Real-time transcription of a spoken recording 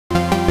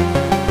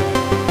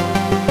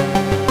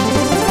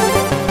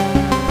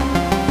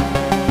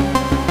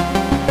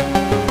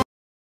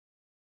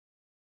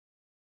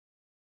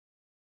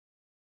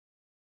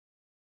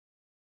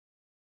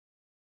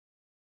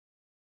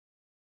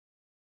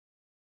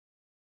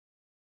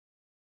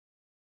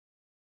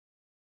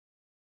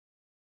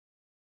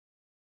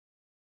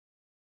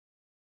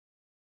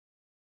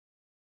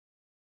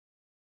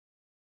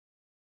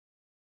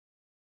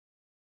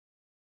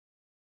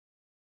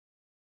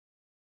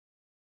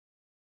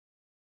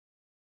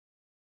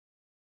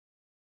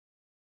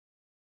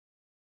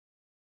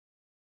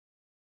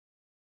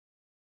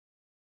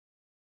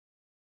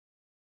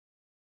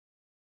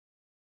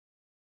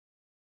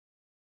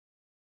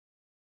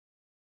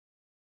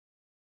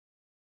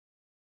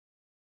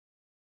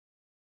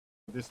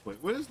This way.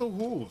 Where's the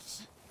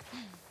horse?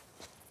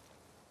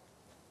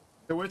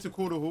 The way to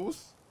call the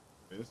horse?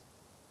 Yes.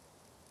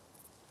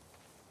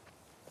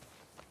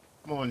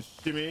 Come on,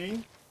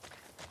 Shimmy.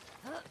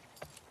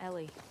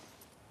 Ellie,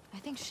 I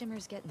think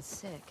Shimmer's getting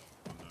sick.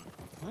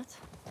 What?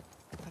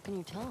 How can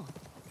you tell?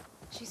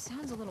 She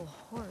sounds a little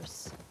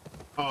hoarse.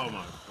 Oh my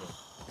god.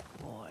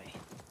 Boy.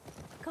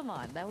 Come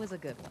on, that was a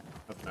good one.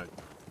 Okay.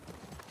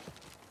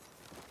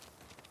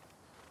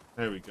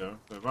 There we go.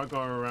 So if I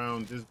go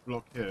around this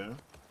block here,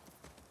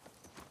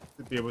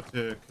 should be able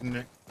to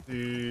connect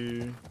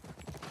to...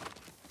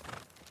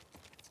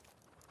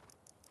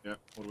 Yeah,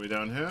 all the way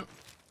down here.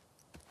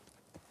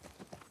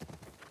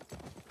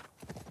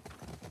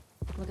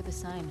 Look at the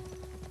sign.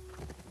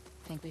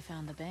 Think we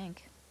found the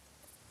bank.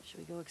 Should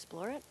we go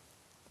explore it?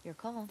 Your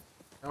call.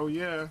 Oh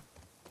yeah.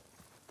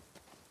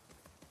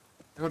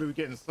 How do we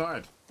get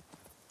inside?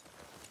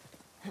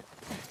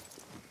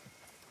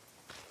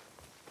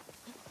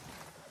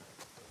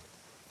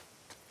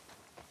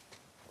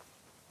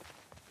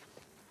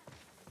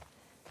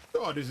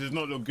 Oh, this does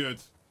not look good.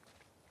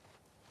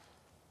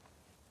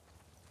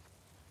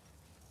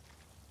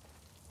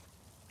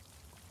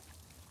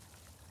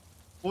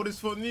 All this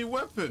for new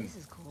weapons.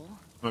 This is cool.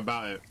 I'm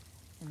about it.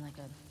 In like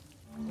a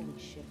holy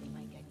shit, we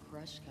might get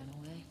crushed kind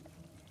of way.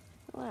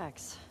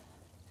 Relax.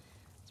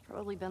 It's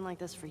probably been like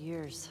this for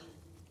years.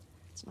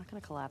 It's not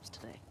gonna collapse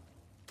today.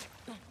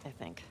 I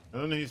think. I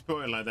don't know who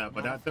spelled it like that,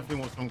 but that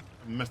definitely was some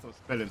messed up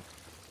spelling.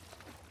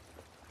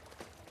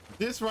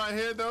 This right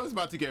here, though, is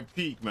about to get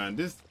peak, man.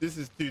 This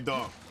is too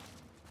dark.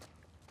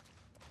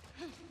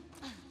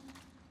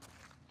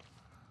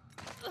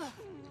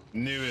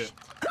 Knew it.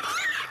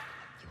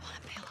 You wanna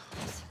bail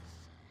on this?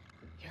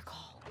 Your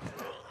call.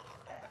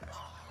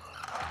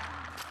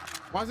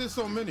 Why is there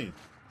so many?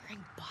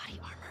 Wearing body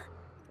armor.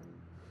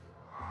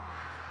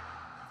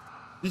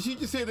 Did she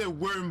just say they're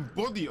wearing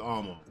body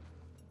armor?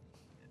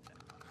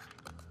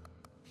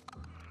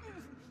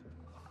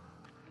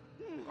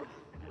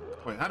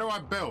 Wait, how do I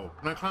bail?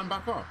 Can I climb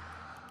back up?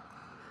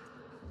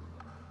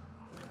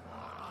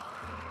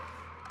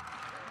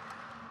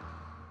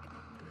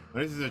 Oh,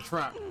 this is a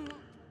trap.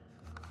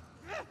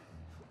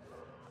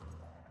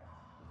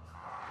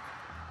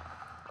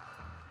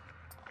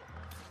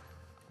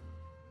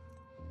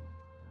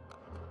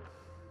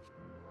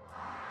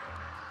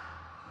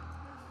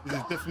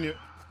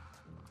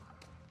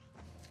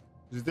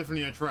 This is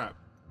definitely a trap.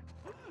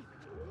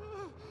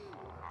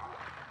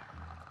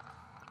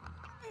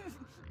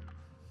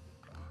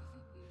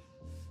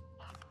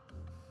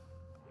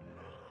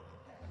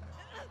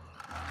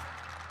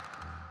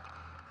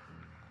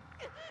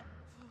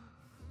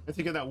 Let's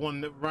get that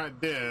one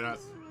right there.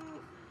 That's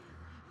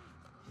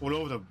all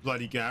over the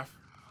bloody gaff.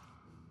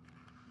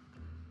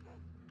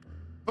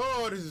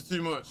 Oh, this is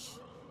too much.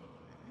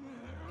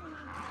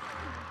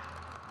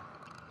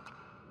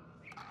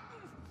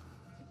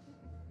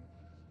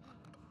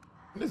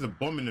 There's a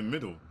bomb in the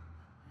middle.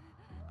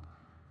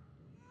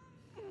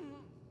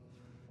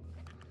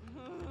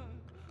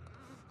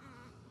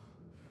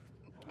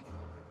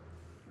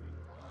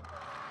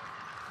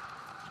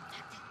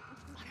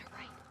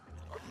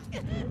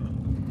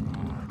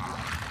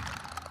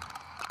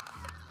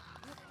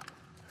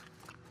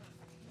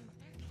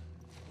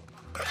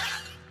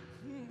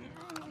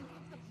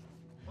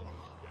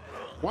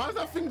 Why is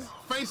that thing's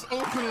face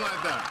open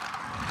like that?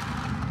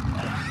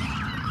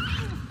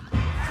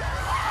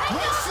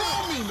 What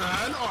saw me,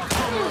 man? Oh,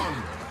 come on.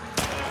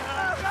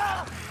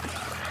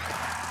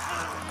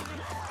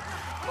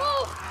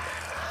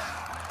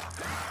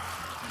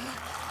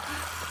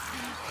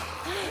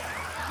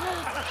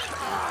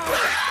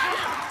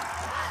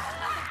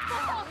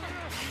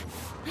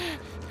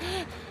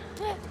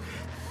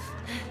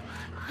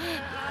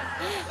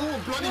 Oh,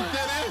 bloody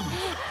dead end.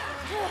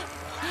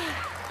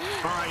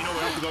 All right, you know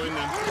what? I have to go in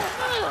then.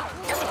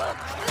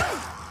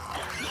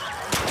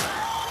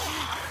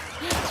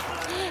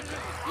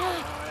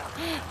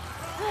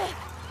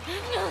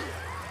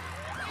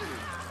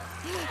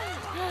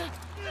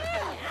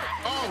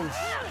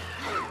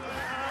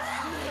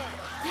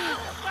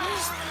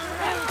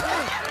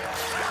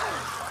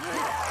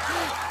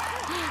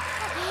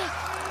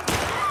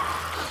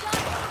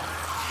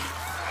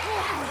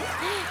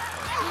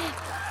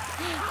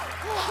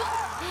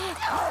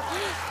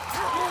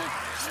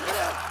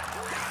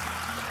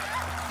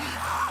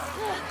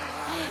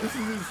 This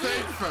is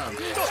insane, fam.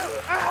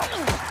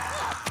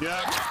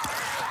 Yeah.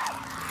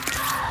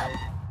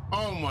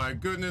 Oh my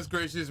goodness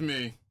gracious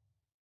me.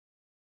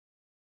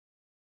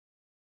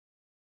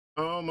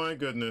 Oh my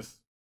goodness.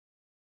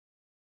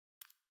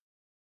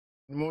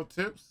 More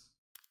tips?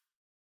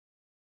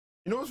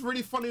 You know what's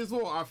really funny as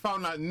well? I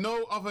found like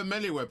no other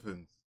melee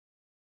weapons.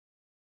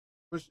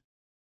 Push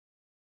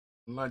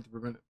line to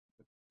prevent it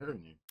from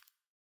tearing you.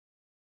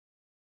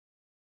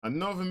 And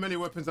no other melee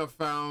weapons I've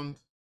found.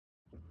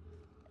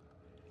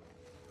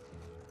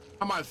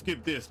 I might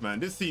skip this, man.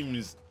 This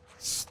seems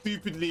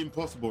stupidly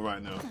impossible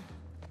right now.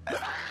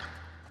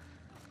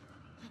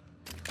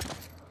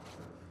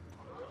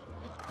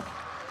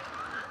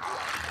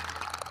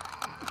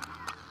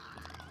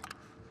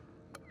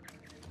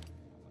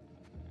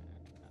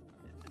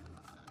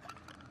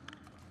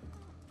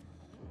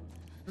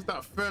 Just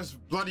that first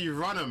bloody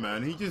runner,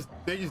 man.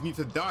 They just need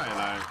to die,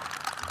 like.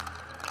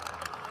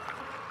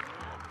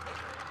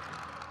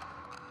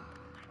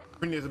 I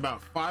think there's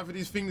about 5 of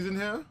these things in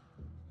here.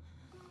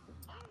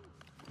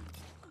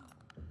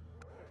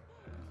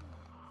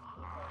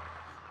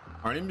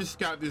 All right, let me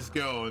scout this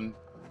girl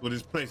or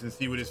this place and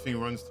see where this thing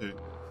runs to. All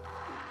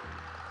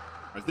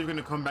right, so they're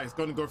gonna come back. It's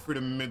gonna go through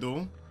the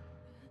middle.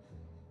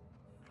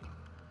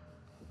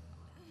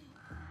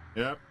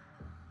 Yep.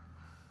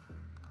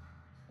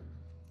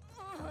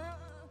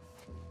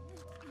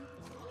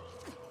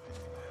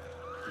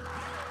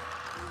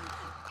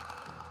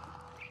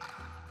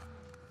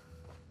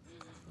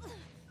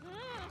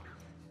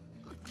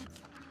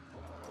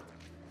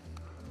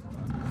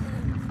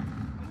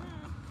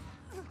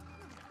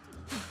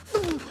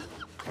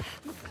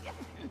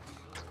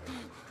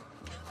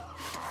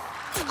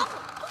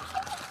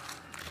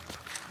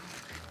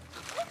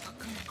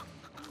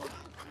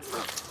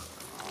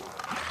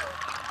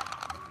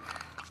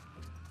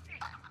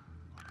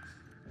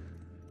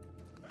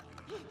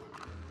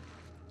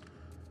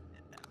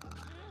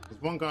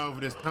 There's one guy over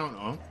this counter.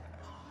 I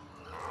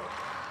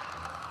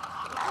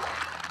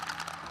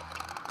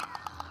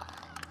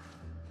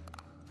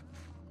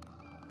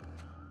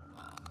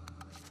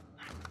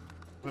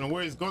don't know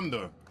where he's gone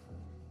though.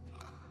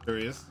 There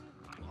he is.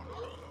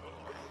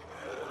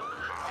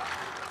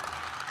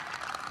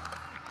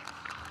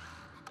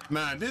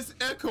 Man, this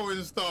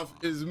echoing stuff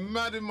is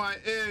mad in my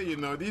ear, you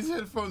know. These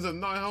headphones are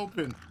not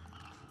helping.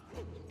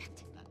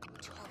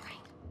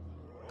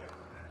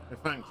 Hey,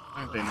 thanks.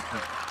 Thanks, Dana.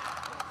 Thanks.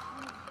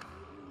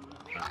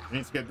 Right, I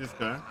need to get this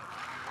guy.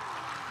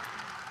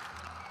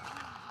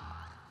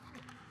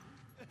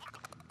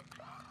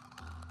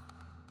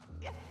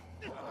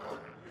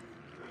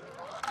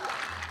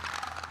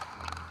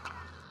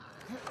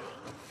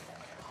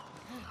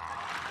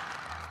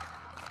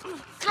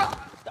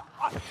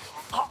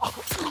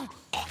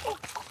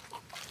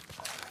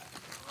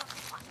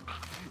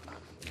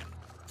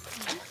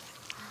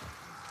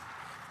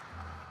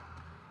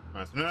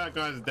 Right, so now that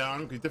guy's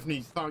down, we can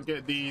definitely start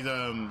getting these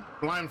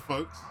blind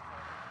folks.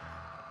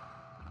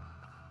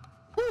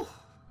 Whew.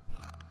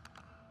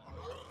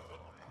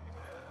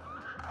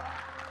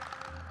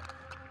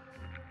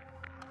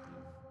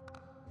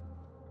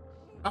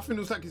 That thing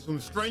looks like it's from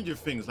Stranger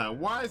Things. Like,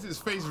 why is his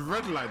face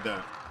red like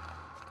that?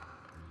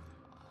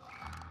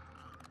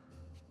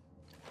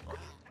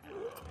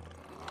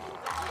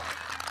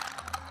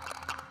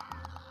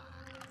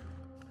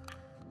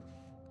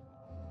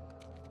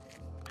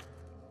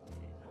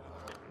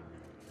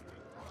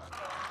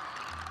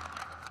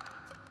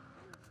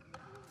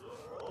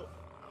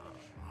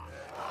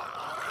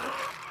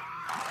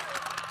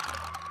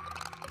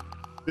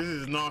 This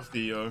is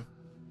nasty, yo.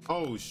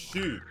 Oh,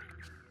 shoot.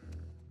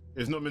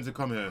 It's not meant to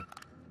come here.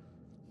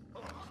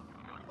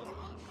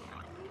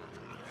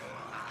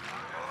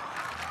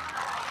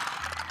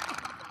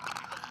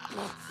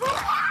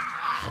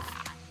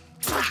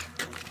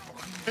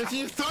 And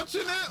she's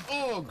touching it?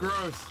 Oh,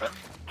 gross.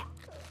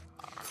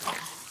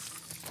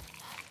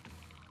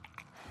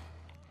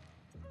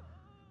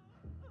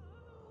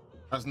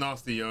 That's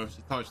nasty, yo.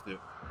 She touched it.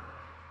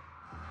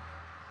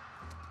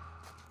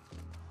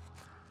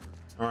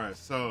 All right,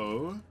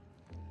 so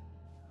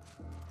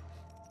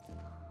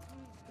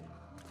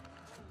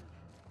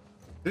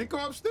did it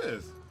go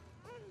upstairs?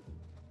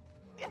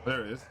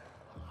 There it is.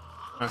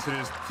 All right, so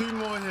there's 2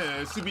 more here.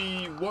 There should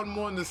be 1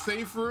 more in the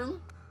safe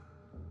room.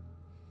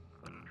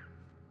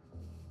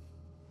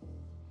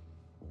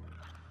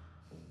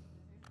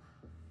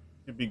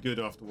 Should be good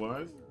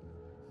afterwards.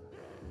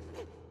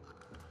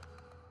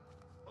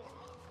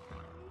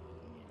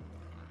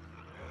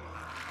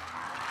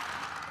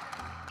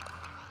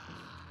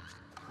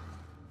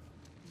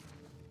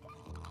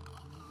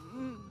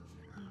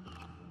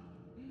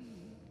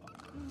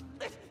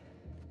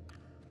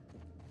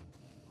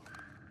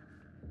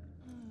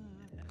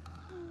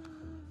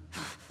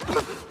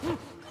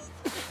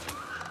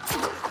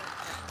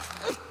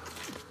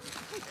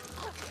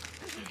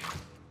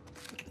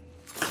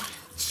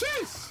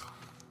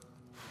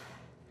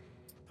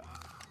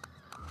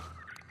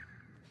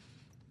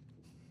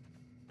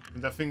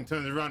 And that thing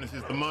turns around and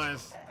says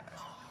demise.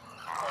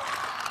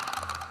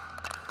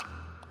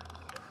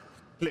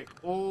 Click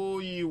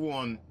all you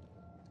want.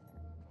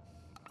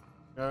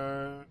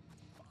 Onto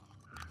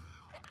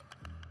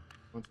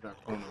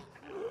that corner.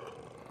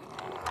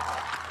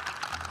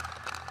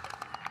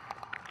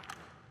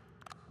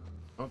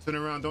 Don't turn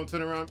around, don't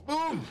turn around.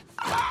 Boom!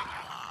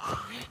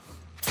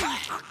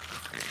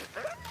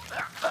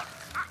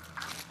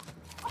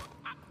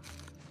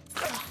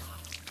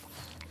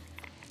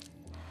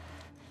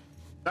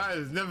 That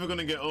is never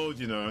gonna get old,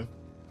 you know.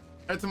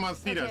 Every time I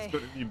see that's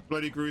gonna be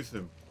bloody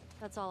gruesome.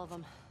 That's all of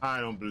them. I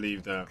don't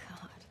believe that.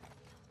 God.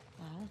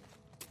 Well,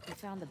 we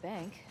found the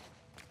bank.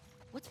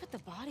 What's with the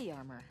body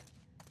armor?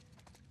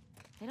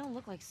 They don't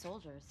look like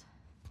soldiers.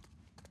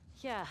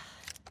 Yeah.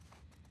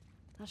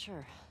 Not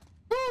sure.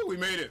 Woo, we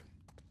made it.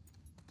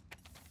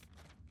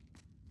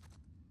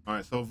 All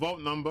right, so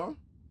vault number.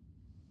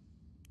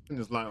 Turn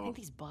this light I off. think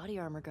these body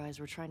armor guys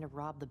were trying to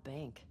rob the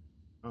bank.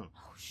 Oh.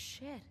 Oh,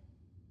 shit.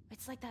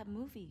 It's like that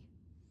movie.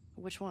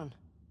 Which one?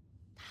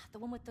 The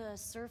one with the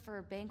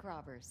surfer bank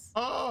robbers.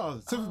 Oh,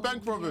 Silver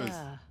Bank Robbers.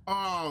 Yeah.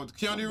 Oh,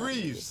 Keanu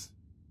Reeves.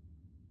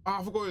 Oh,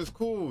 I forgot what it's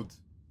called.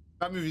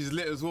 That movie's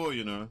lit as well,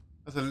 you know.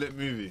 That's a lit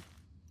movie.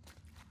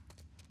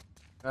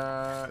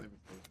 Let me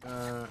see.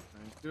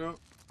 Thank you.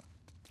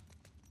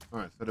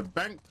 Alright, so the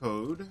bank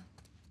code.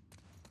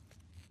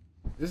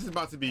 This is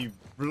about to be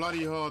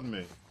bloody hard,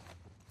 mate.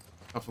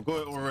 I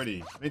forgot it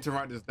already. I need to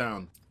write this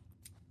down.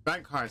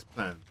 Bank heist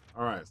plan.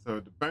 Alright, so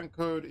the bank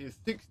code is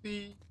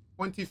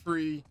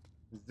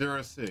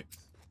 602306.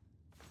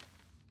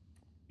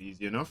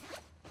 Easy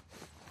enough.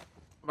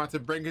 About to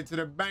bring it to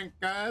the bank,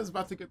 guys.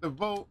 About to get the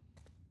vote.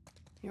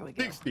 Here we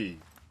go. 60.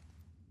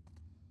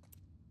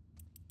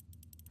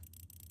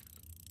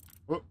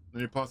 Whoop,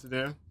 let me pass it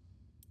there.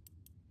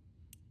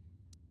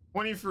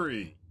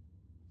 23.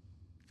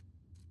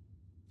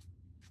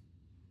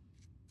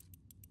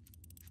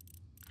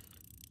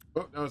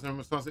 Oh, that was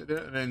almost toss it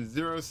there. And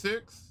then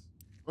 06.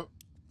 Oh.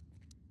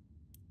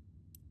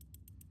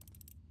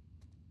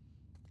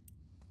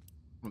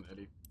 Come on,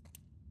 Eddie.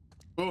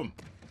 Boom.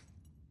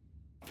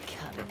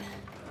 Got it.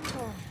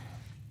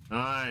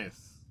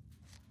 Nice.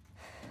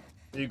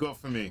 What you got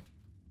for me?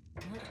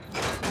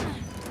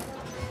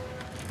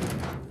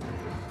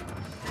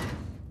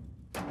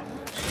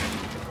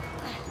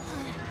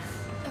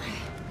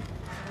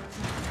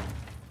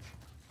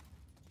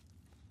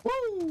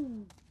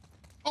 Woo!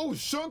 Oh,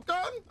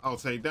 shotgun? I'll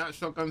take that.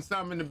 Shotgun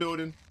Sam in the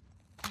building.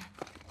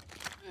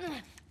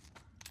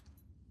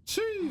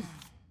 Jeez.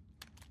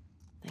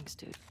 Thanks,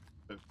 dude.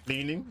 The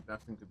cleaning,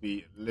 that thing could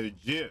be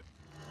legit.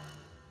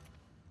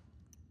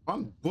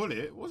 One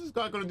bullet? What's this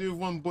guy gonna do with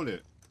one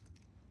bullet?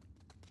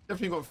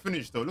 Definitely got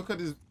finished though. Look at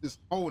this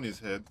hole in his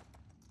head.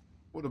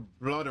 All the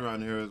blood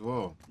around here as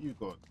well. You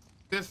got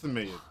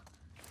decimated.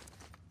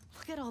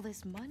 Look at all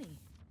this money.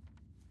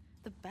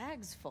 The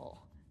bag's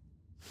full.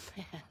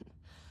 Man,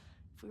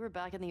 if we were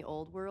back in the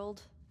old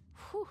world,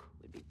 whew,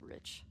 we'd be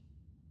rich.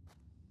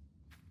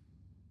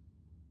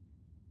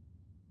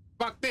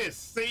 Fuck this,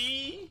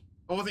 see?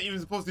 I wasn't even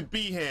supposed to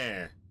be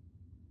here.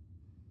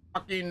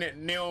 Fucking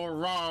Neil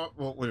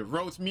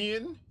wrote me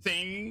in,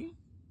 see?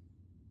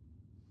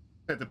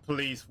 That the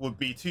police would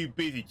be too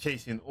busy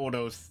chasing all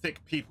those sick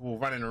people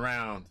running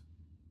around.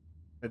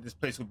 That this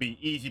place would be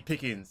easy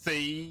picking,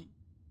 see?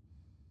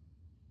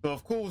 So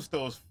of course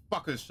those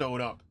fuckers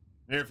showed up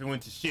and everything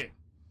went to shit.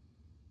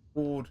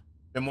 Pulled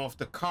them off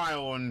the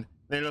Kyle and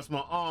they lost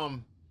my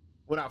arm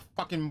without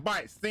fucking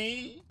bite,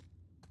 see?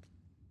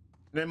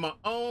 And then my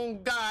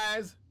own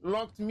guys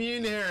locked me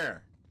in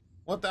here.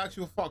 What the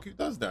actual fuck? Who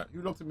does that?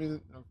 Who locked me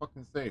in a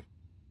fucking safe?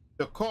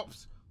 The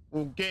cops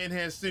will get in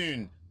here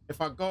soon. If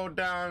I go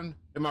down,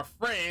 then my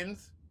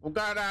friends will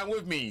go down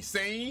with me,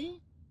 see?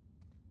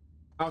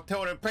 I'll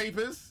tell the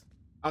papers.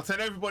 I'll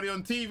tell everybody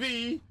on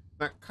TV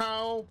that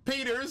Kyle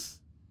Peters,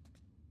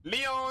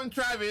 Leon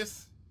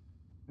Travis,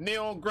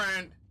 Neil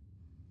Grant,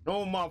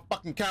 no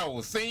motherfucking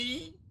cows,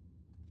 see?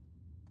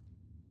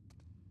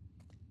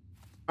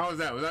 How was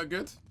that? Was that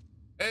good?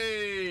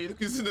 Hey, look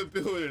who's in the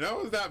building. How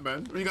was that,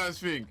 man? What do you guys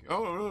think?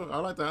 Oh, I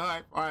like the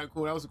hype. All right,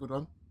 cool. That was a good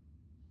one.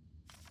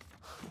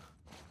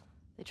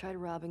 They tried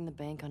robbing the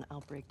bank on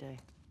Outbreak Day.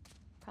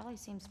 Probably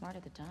seemed smart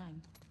at the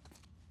time.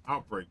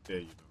 Outbreak Day,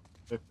 you know.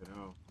 Flipping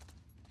out.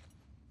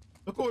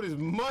 Look at all this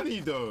money,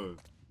 though.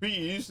 Pretty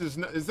useless.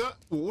 Is that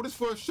all this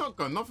for a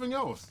shotgun? Nothing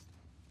else?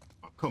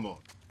 Oh, come on.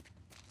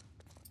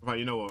 Right,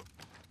 you know what?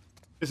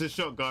 It's a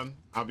shotgun.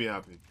 I'll be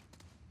happy.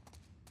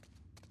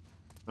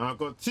 Now I've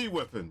got 2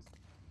 weapons.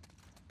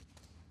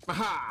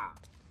 Aha!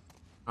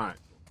 Alright.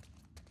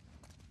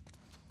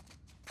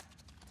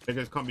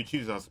 Beggars can't be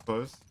choosers, I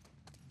suppose.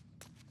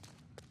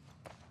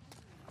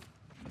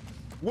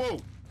 Whoa!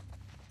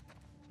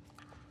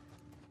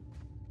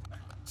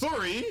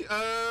 Sorry,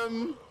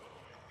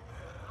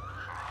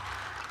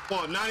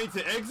 what, now I need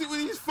to exit with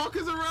these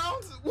fuckers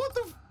around? What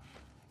the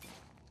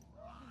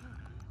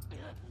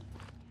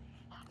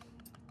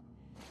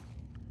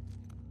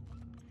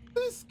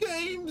This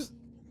game's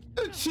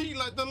a cheat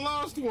like the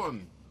last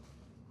one.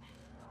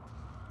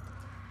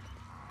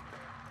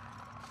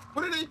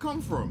 Where did they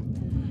come from?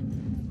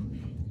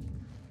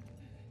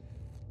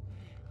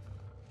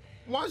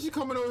 Why is she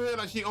coming over here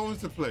like she owns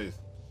the place?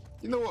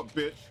 You know what,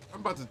 bitch?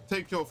 I'm about to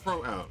take your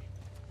throat out.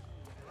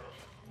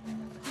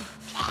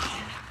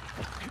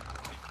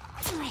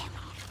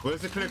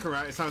 Where's the clicker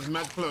at? It sounds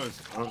mad close.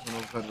 Oh, it's on the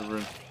other side of the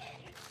room.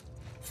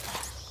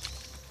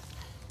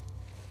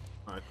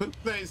 Alright, could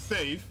play it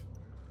safe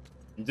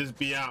and just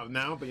be out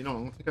now, but you know,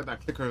 I'm gonna take out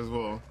that clicker as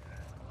well.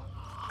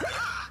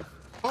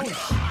 Oh!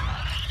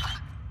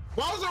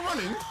 Why was I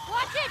running?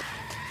 Watch it!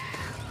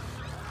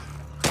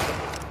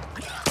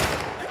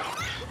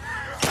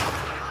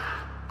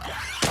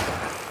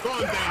 Go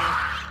on, Dana.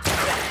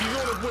 She's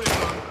all the bullets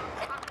on.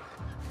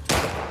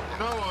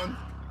 Go on.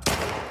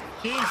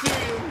 Keep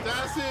shooting.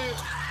 That's it.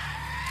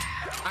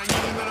 I ain't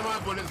using none of my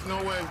bullets. No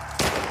way.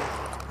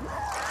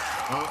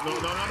 Oh, no.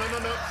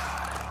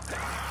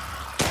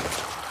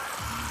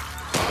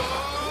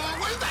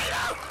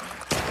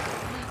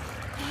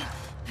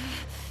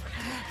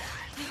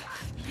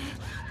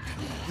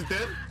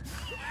 dead.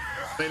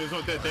 Dana's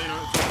not dead. Dana,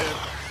 it's not dead.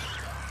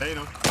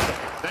 Dana.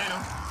 Dana.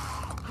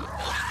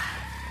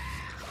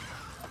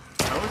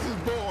 Now, what's this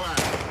ball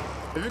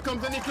at? If it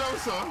comes any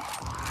closer.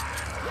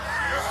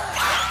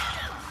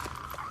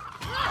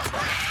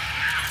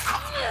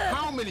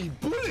 How many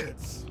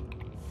bullets?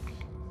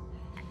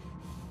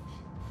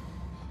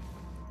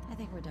 I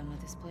think we're done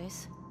with this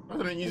place. I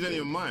didn't use any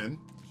of mine.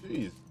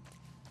 Jeez.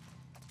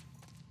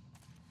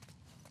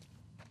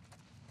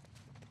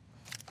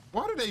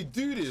 Why do they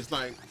do this?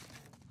 Like,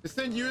 they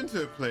send you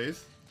into a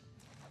place,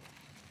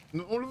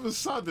 and all of a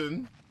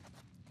sudden,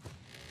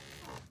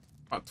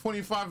 about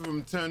 25 of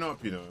them turn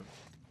up, you know.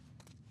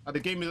 Like, the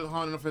game isn't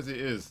hard enough as it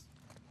is.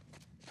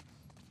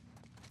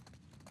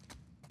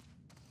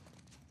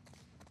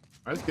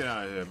 Alright, let's get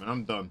out of here, man.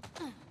 I'm done.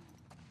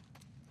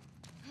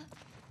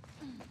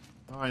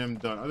 I am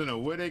done. I don't know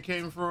where they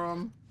came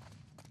from.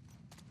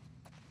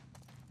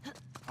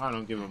 I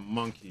don't give a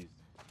monkeys.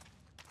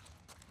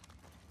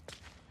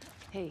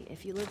 Hey,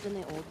 if you lived in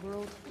the old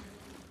world,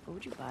 what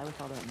would you buy with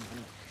all that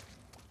money?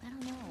 I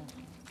don't know.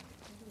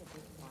 Maybe a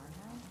big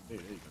farmhouse? Hey,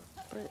 there you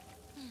go. But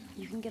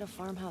you can get a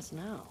farmhouse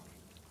now.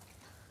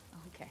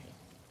 Okay.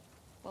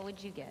 What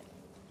would you get?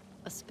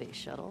 A space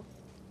shuttle.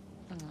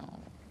 Oh,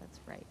 that's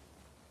right.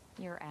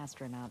 Your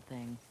astronaut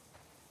thing.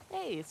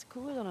 Hey, it's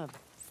cooler than a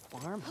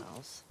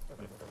farmhouse.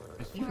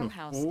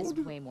 Farmhouse is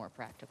way more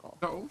practical.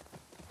 No.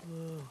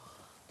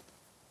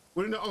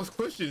 We didn't ask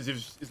questions.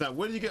 If it's like,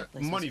 where do you get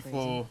Place was money crazy.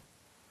 for?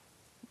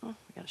 Well,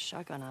 I got a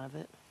shotgun out of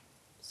it,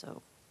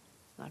 so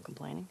not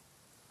complaining.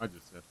 I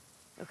just said.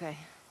 Okay,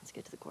 let's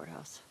get to the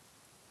courthouse.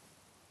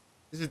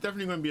 This is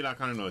definitely going to be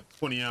like, I don't know,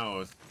 20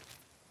 hours.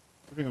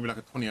 Definitely going to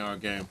be like a 20-hour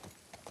game.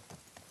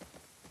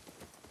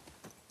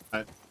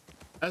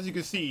 As you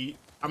can see,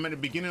 I'm at the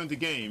beginning of the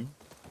game,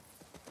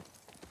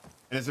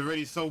 and it's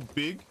already so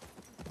big.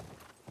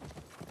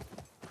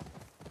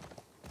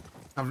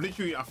 I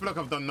feel like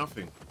I've done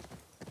nothing.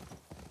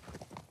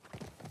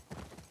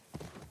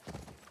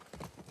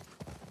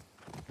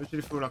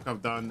 Literally feel like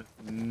I've done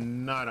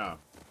nada.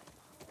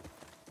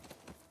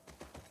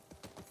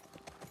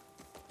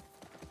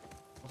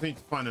 I need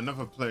to find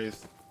another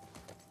place.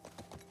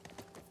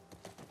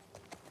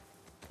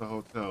 The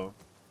hotel.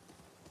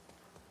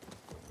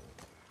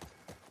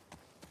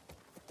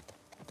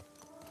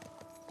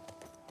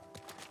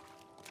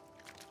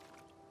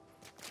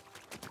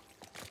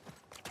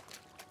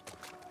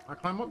 I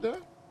climb up there?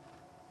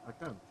 I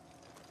can.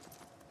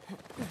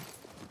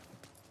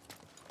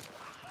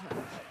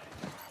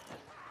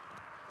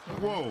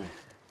 Whoa.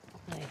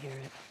 I hear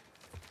it.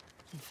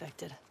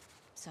 Infected.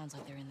 Sounds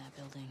like they're in that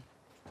building.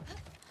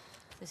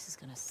 This is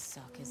gonna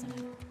suck, isn't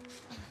it?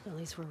 At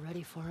least we're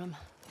ready for them.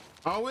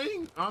 Are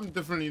we? I'm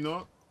definitely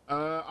not.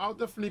 I'll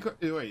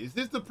definitely... Wait, is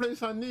this the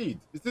place I need?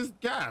 Is this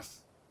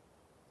gas?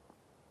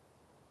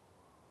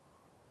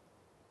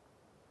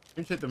 Let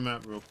me check the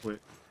map real quick.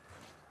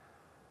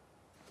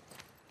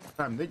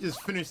 Damn, they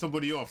just finished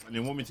somebody off and they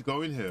want me to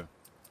go in here.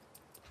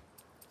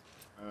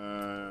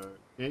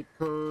 Gate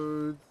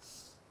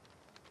codes.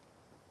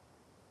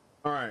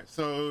 Alright,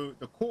 so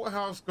the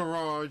courthouse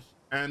garage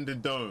and the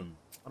dome.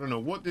 I don't know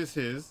what this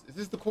is. Is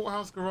this the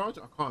courthouse garage?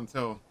 I can't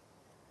tell.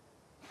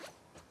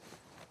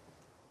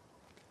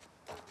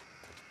 I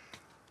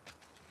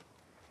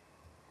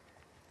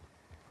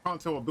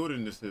can't tell what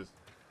building this is.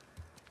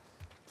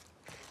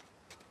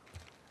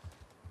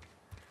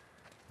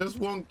 Just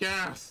want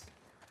gas.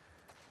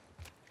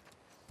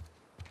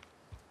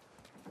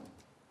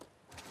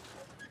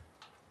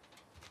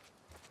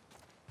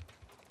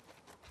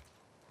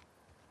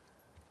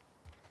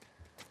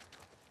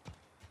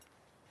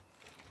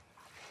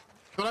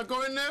 Should I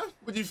go in there?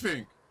 What do you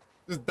think?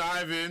 Just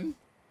dive in.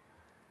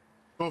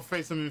 Go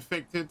face some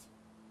infected.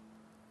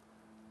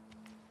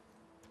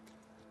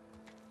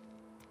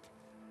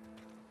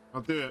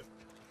 I'll do it.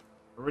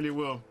 I really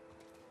will.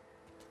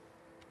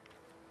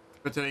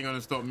 But it ain't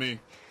gonna stop me.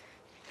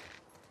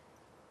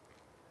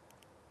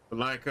 But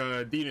like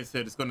Dina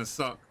said, it's gonna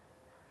suck.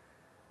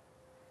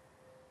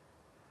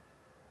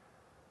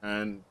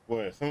 And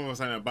boy, some of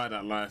us ain't about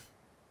that life.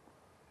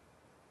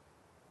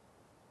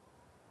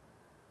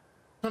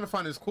 Trying to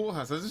find this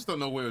courthouse. I just don't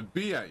know where it would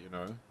be at, you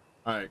know.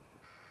 Alright,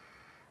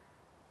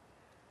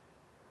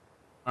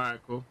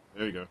 cool.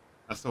 There you go.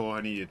 That's all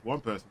I needed.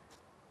 One person.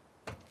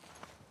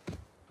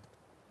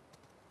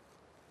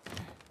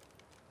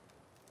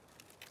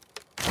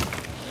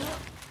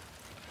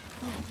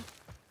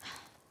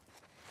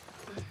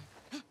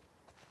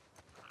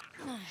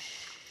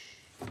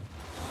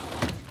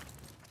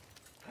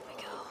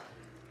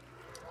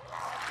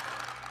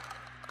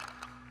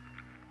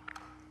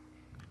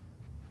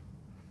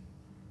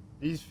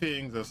 These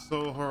things are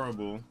so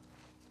horrible.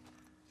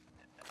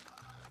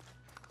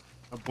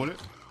 A bullet?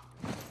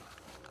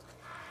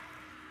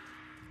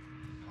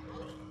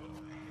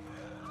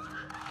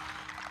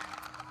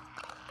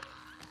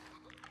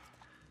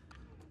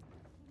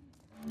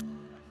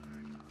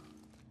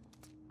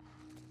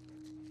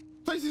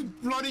 Place is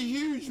bloody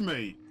huge,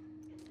 mate.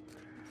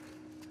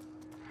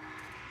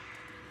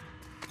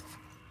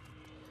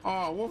 Oh,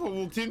 Oh, what have I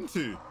walked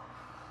into?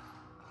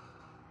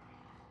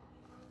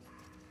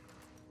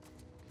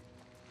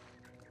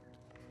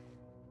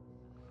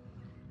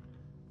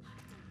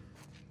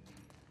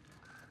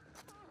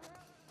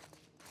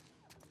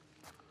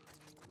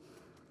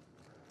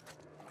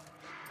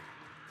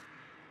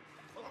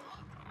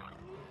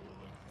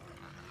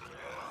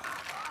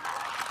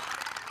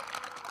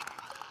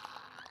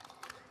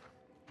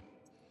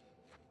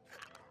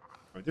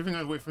 I definitely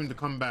gotta wait for him to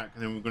come back,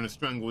 and then we're gonna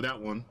strangle that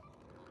one.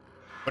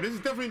 But this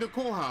is definitely the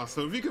courthouse,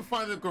 so if you can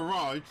find the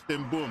garage,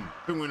 then boom,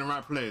 I think we're in the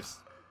right place.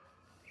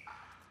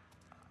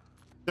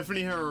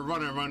 Definitely hear a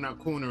runner around that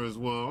corner as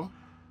well.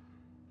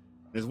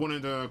 There's one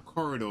in the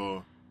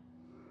corridor.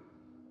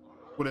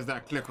 What is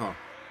that clicker?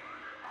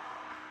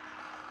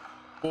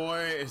 Boy,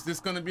 is this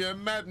gonna be a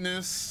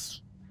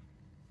madness?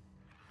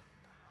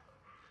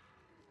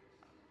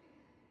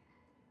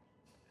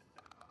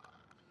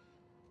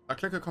 A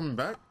clicker coming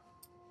back?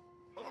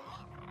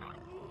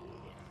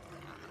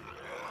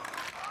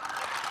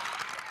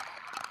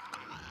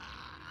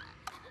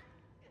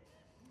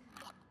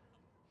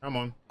 Come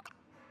on.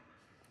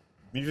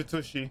 Move your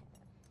tushy.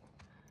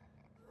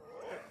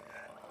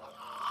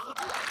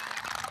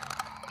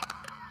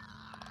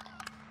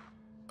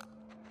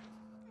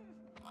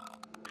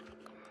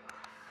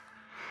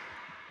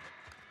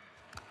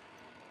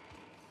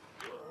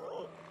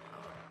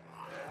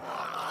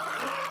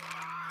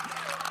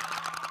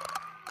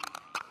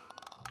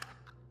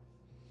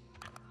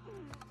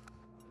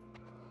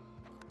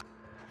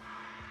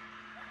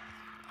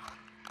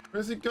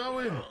 Where's it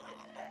going?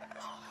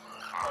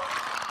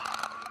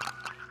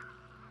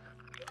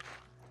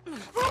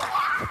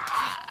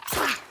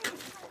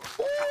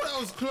 That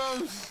was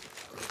close.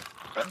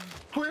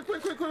 Quick,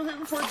 quick, quick, quick,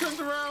 before he turns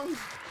around.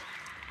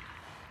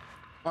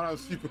 Oh, that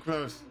was super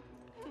close.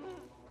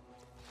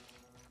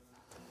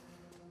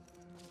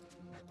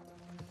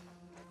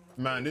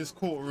 Man, this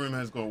courtroom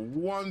has got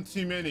one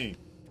too many.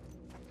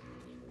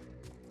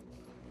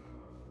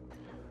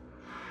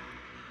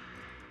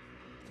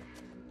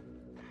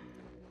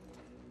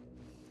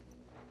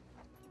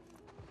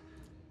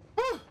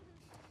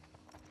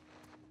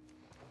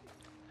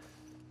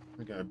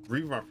 We gotta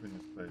breathe up in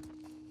this place.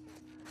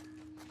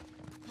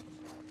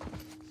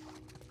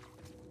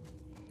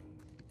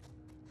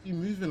 You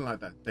moving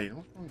like that, Dana?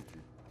 What's wrong with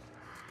you?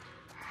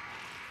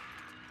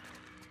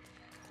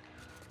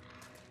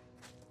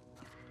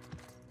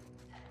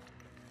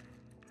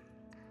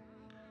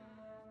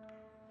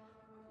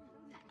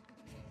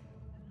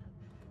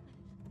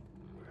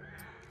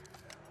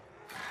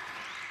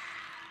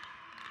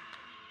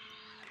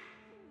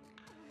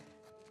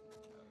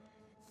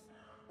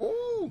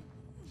 Ooh!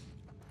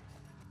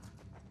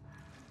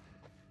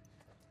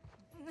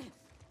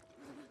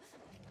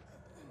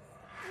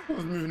 I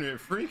was moving a bit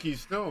freaky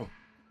still.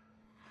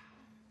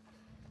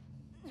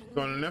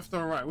 Going left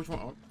or right? Which one?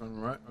 Oh,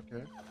 going right.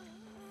 Okay.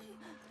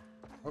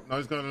 Oh, no,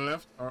 he's going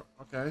left. Oh,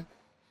 okay.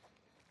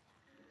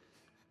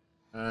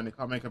 And he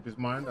can't make up his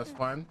mind. That's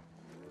fine.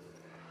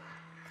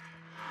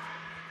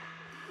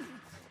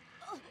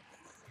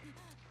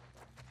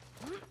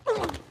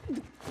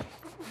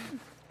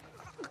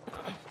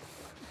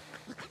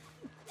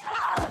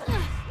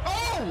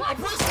 Oh! I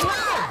pressed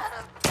square!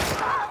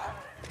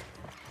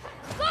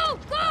 Go!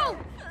 Go!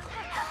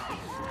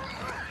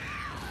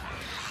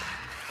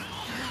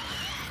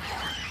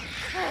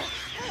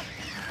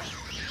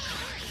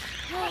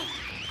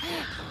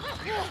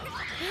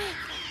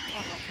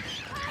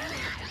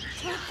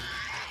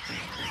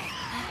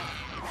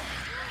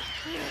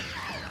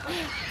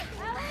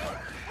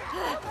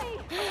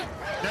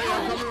 Yeah,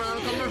 I'm coming around,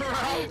 coming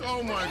around.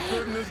 Oh my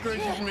goodness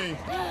gracious me.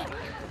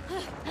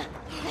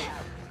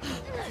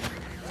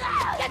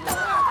 Get the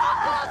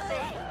fuck off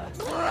me!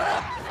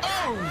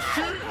 Oh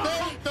shoot! No.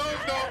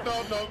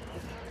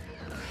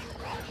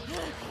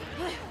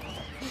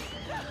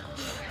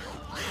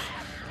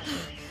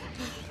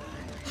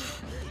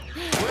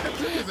 Where the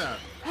click is at?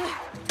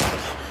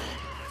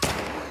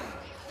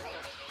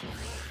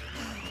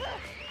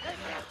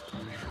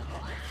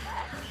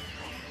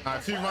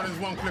 Two runners,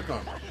 one clicker.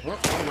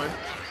 Whoop, wrong way.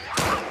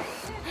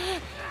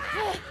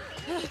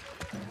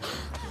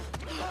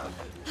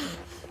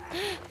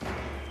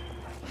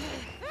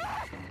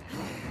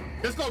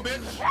 Let's go,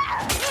 bitch.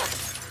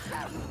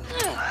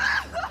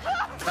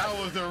 That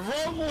was the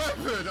wrong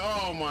weapon.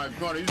 Oh my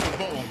god, I used the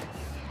bottle.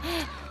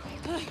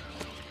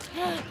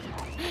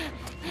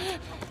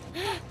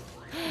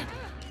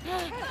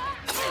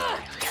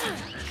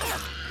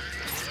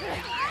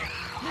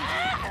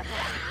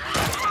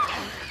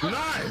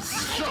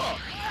 Nice shot.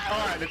 All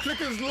right, the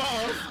clicker's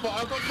lost, but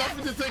I've got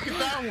nothing to take it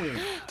down with.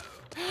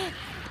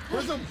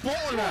 Where's the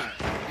bottle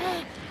at?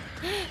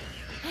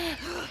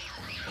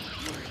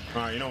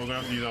 All right, you know we're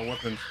gonna have to use our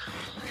weapons.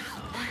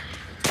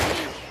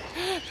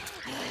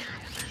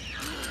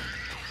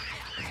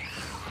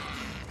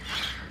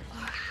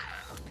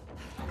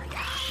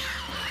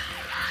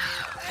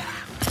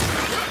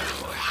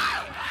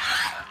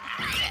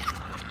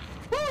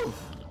 Woo!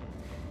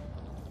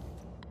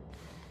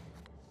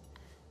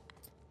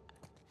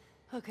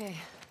 Okay.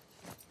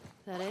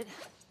 That it?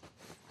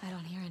 I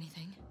don't hear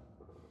anything.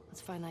 Let's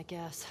find that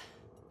gas.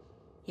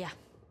 Yeah.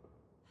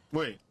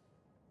 Wait.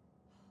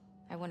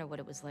 I wonder what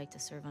it was like to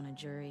serve on a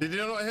jury. Did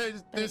you not hear,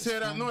 Bet it just hear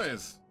was that fun.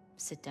 noise?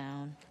 Sit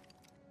down,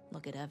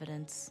 look at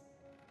evidence,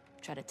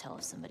 try to tell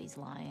if somebody's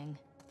lying.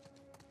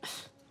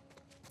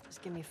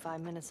 Just give me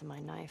 5 minutes and my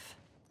knife.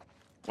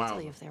 Wow.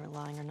 Tell you if they were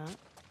lying or not.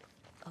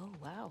 Oh,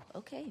 wow.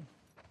 Okay.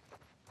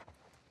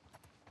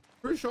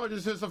 Pretty sure I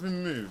just heard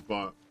something move,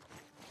 but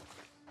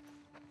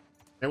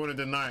they want to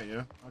deny it,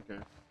 yeah?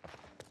 Okay.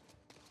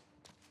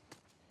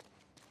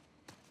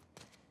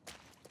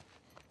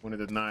 Want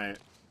to deny it.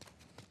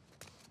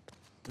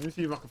 Let me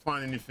see if I can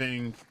find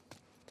anything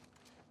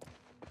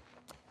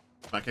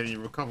like any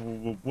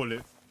recoverable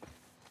bullets.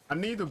 I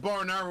need the bow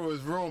and arrow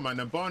as well, man.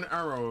 The bow and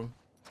arrow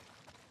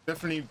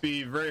definitely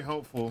be very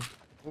helpful.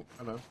 Oh,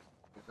 hello.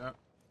 Get that.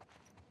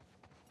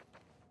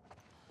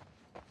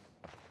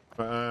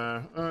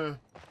 But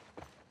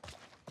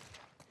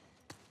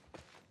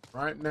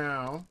right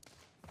now,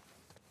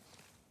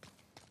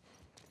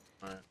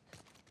 all right.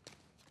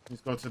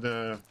 Let's go to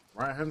the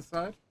right hand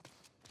side.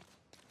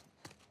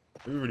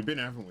 We've already been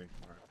there, haven't we?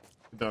 All right,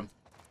 we're done.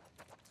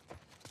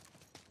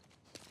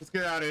 Let's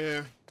get out of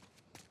here.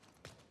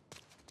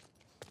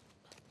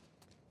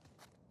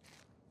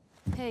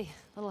 Hey,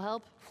 little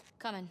help?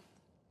 Coming.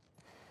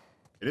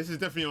 Yeah, this is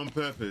definitely on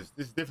purpose.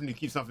 This definitely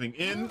keeps something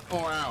in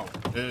or out.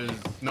 There's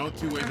no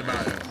two ways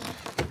about it.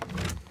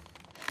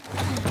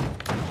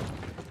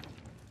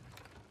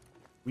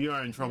 We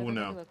are in trouble You ever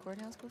now. been to a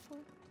courthouse before?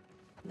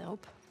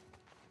 Nope.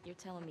 You're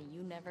telling me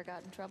you never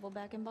got in trouble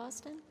back in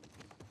Boston?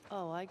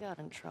 Oh, I got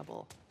in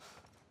trouble.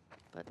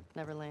 But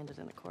never landed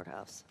in a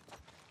courthouse.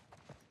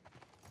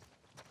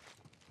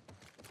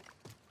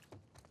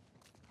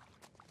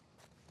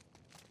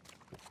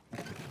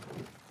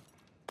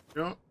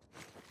 Yeah.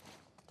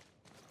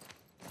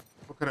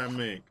 What can I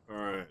make?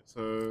 Alright,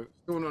 so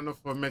still not enough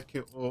for a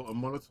medkit or a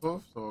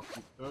Molotov, so I'll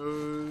keep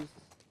those.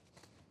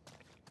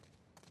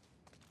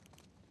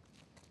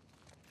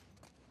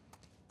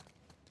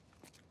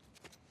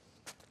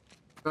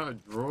 Is that a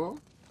drawer?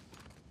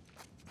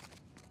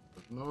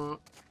 It's not.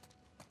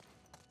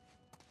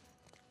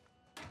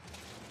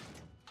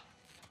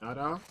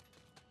 Nada.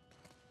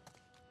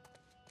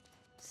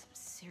 Some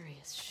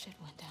serious shit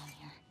went down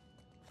here.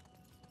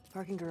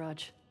 Parking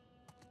garage.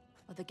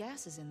 Oh, the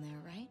gas is in there,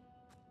 right?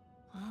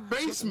 Well, that's what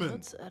the Basement.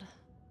 note said.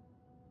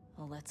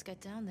 Well, let's get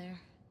down there.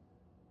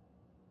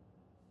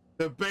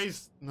 The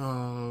base.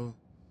 No.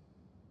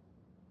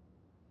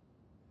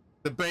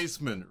 The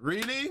basement.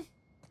 Really?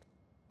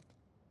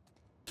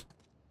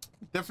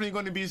 Definitely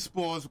going to be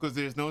spores because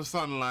there's no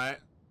sunlight.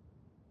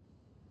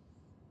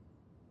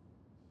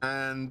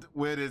 And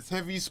where there's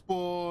heavy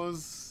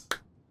spores,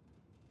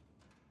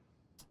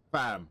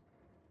 bam,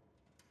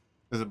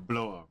 there's a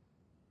blower.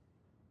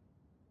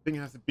 Thing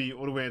has to be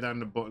all the way down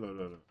the bottom. Look,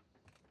 look, look.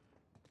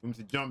 We need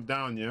to jump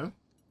down, yeah?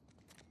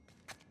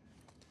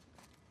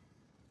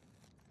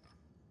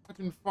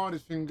 Imagine how far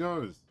this thing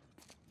goes.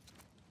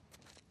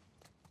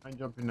 I ain't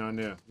jumping down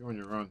there. You're on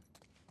your own.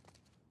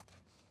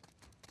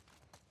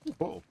 Ooh,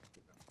 bottle.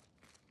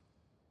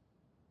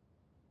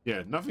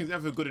 Yeah, nothing's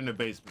ever good in the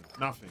basement.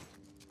 Nothing.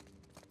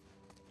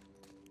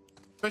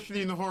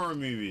 Especially in the horror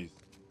movies.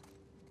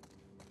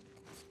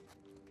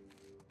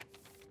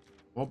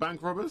 More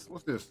bank robbers?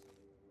 What's this?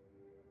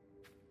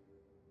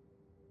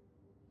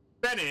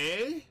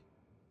 Benny,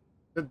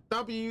 the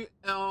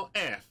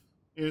WLF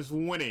is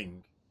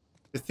winning.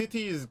 The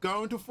city is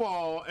going to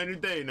fall any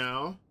day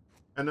now.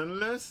 And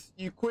unless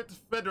you quit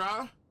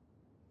Fedra,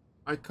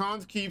 I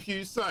can't keep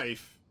you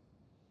safe.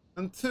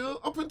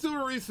 Up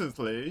until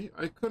recently,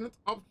 I couldn't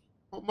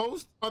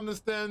almost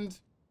understand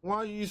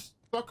why you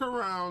stuck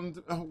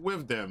around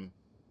with them.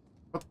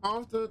 But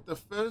after the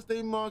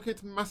Thursday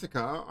Market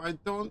massacre, I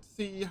don't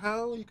see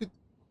how you could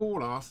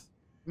call us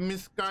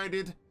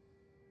misguided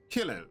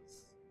killers.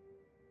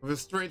 With a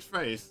straight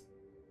face.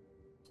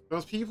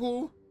 Those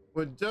people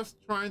were just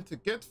trying to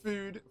get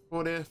food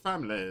for their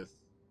families.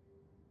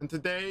 And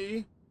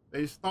today,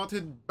 they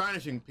started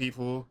banishing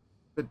people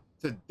for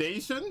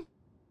sedation?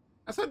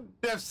 That's a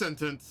death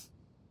sentence.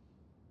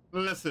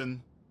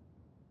 Listen,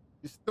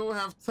 you still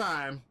have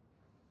time.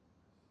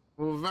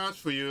 We'll vouch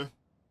for you.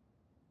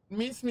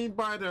 Meets me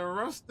by the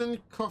Ruston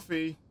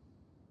Coffee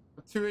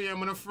at 2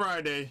 a.m. on a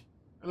Friday,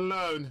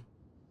 alone.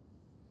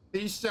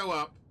 Please show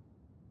up.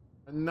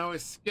 I know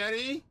it's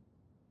scary,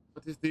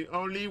 but it's the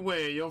only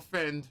way you'll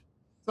friend,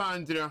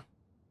 Sandra.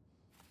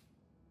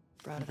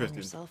 Brought it on Interesting.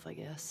 yourself, I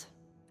guess.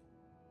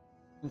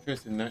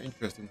 Interesting, that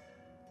interesting.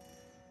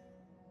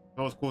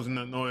 I was causing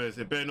that noise.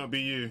 It better not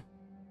be you.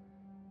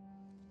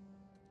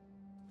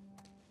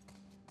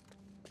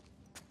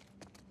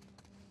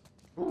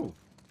 Ooh.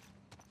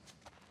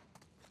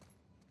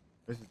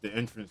 This is the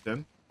entrance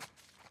then.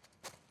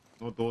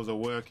 No doors are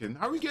working.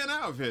 How are we getting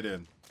out of here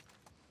then?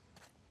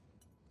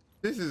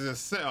 This is a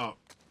setup.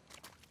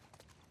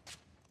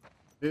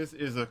 This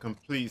is a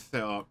complete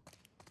setup.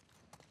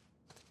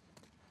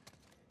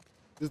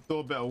 This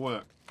door better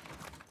work.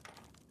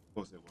 Of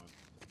course it won't.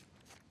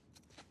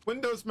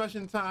 Window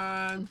smashing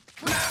time.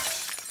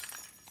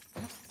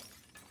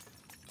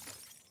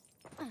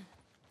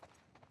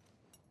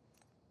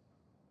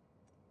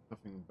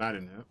 Nothing bad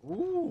in there.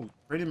 Ooh,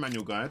 training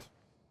manual guide.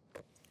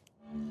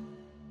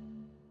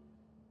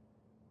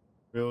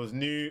 Bill's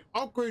new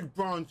upgrade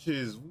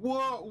branches.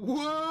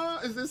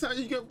 What? Is this how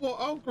you get more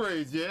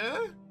upgrades, yeah?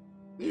 Let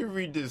me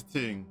read this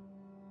thing.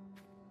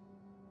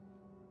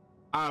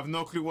 I have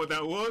no clue what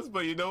that was,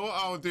 but you know what?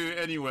 I'll do it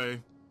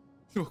anyway.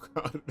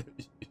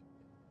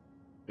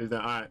 Is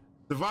that alright?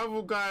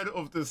 Survival guide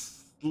of the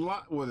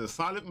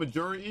silent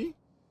majority?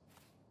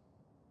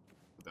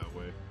 That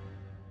way.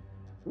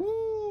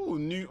 Woo!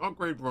 New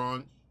upgrade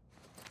branch.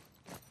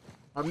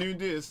 I knew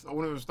this. I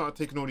want to start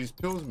taking all these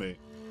pills, mate.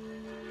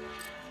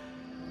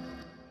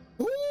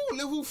 Ooh,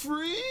 level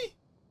 3?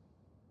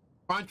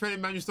 Find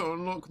training manuals to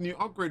unlock new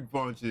upgrade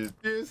branches.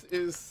 This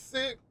is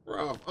sick,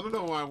 bro. I don't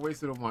know why I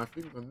wasted all my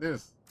things on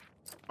this.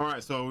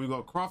 Alright, so we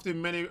got crafting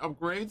melee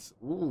upgrades.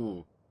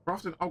 Ooh.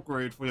 Craft an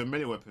upgrade for your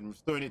melee weapon,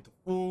 restoring it to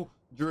full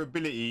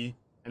durability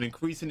and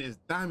increasing its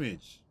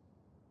damage.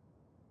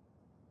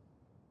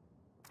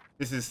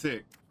 This is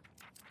sick.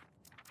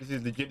 This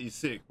is legitimately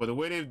sick. But the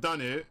way they've done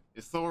it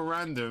is so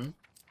random.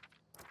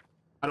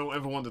 I don't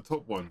ever want the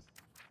top ones.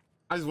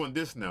 I just want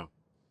this now.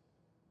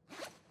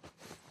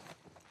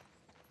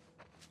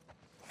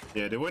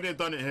 Yeah, the way they've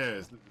done it here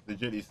is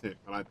legitimately sick.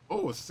 I like,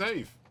 oh,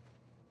 safe.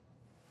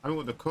 I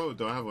haven't got the code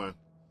though, have I? Let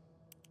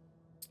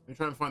me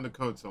try and find the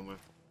code somewhere.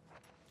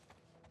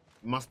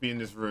 It must be in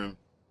this room.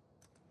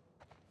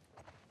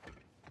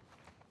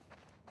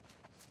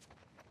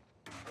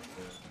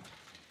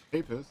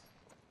 Papers.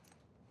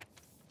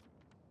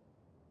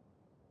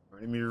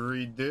 Right, let me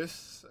read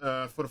this.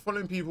 For the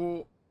following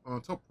people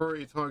on top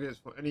priority targets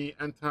for any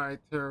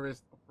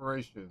anti-terrorist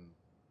operation.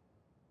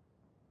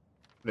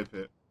 Flip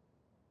it.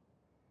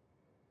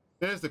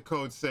 There's the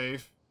code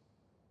safe.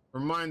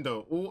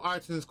 Reminder, all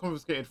items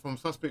confiscated from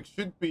suspects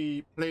should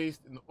be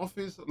placed in the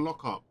office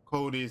lockup.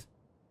 Code is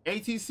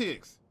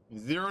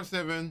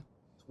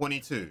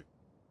 860722.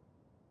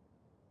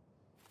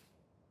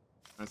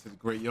 That says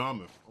Great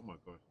Yarmouth. Oh my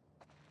gosh.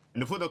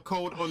 And they put the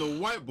code on the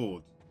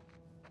whiteboard.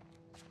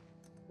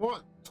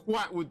 What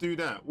twat would do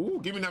that? Ooh,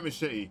 give me that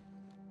machete.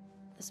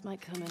 This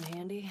might come in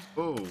handy.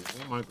 Oh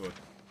my god.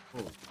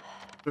 Oh,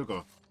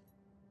 sugar.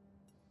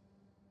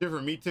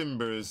 Different meat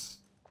timbers.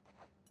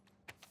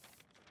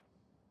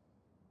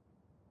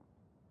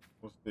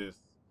 What's this?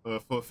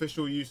 For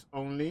official use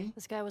only?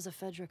 This guy was a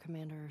Fedra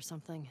commander or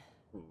something.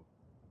 Ooh.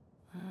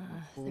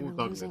 They were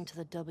losing to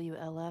the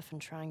WLF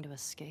and trying to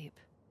escape.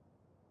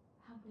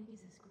 How big is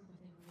this group if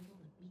they were able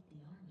to beat the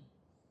army?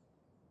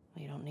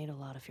 You don't need a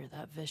lot if you're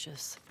that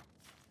vicious.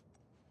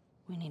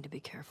 We need to be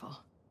careful.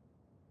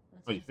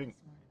 Oh, you think?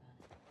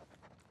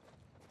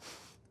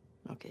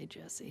 Okay,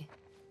 Jesse.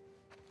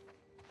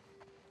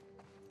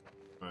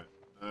 Alright.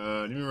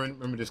 Let me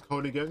remember this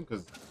code again,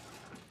 because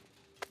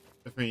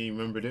definitely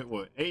remembered it.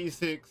 What?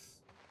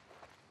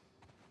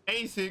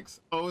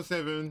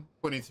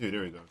 860722.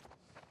 There we go.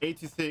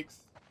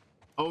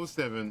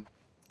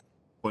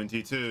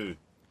 860722.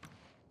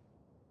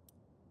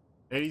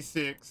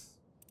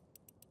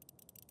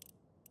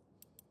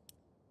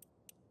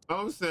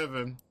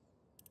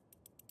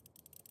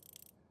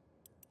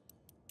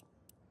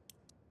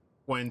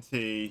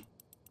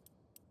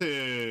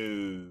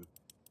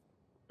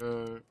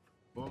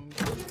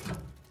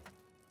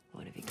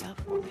 What have you got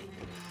for me?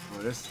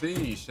 Well, let's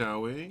see,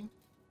 shall we?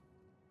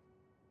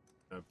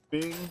 A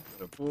bing,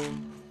 a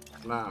boom,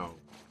 loud.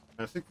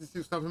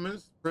 66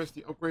 supplements. Press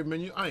the upgrade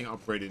menu. I ain't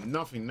upgraded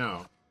nothing now.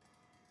 Let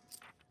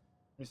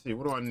me see.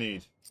 What do I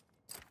need?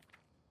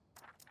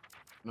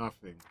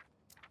 Nothing.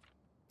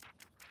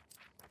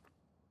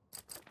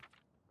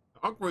 The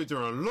upgrades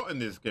are a lot in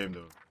this game,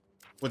 though.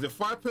 Was it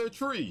 5 per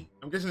tree?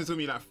 I'm guessing it's gonna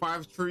be like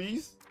 5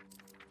 trees.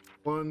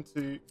 1,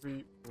 2,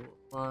 3, 4,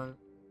 5.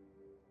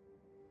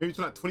 Maybe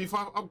to like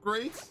 25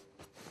 upgrades.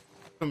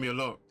 It's gonna be a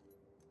lot.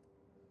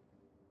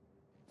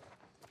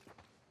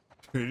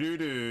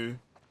 Do-do-do.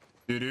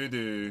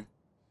 Do-do-do.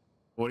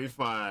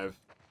 45.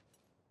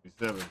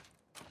 57.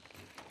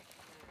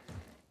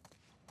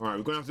 Alright,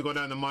 we're gonna have to go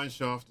down the mine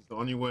shaft. It's the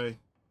only way to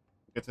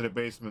get to the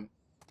basement.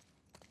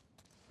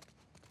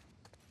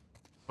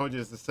 Told you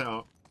it's the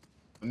setup.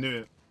 I knew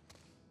it.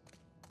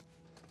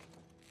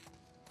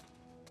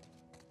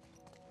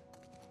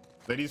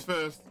 Ladies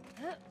first.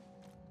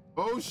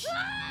 Oh sh!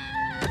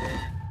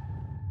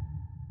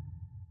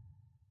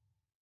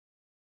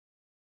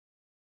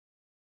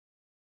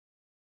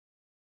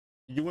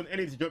 You want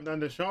Ellie to jump down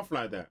the shaft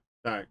like that?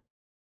 Like,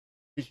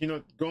 is she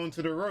not going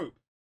to the rope?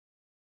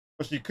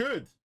 But she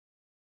could.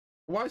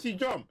 Why did she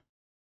jump?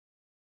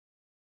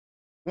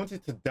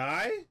 Wanted to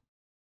die?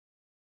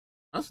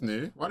 That's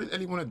new. Why did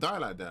Ellie want to die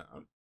like that? I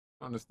don't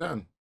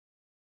understand.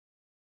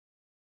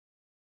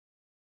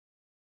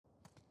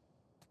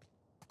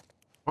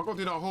 I gotta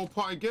do that whole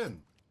part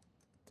again.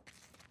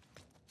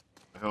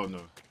 Hell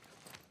no.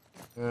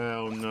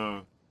 Hell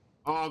no.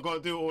 Oh, I gotta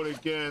do it all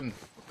again.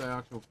 What the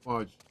actual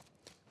fudge?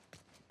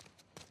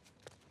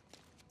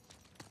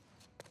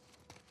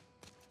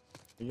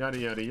 Yada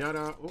yada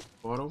yada. Oh,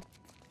 bottle.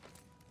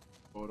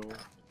 Bottle.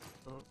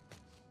 Oh.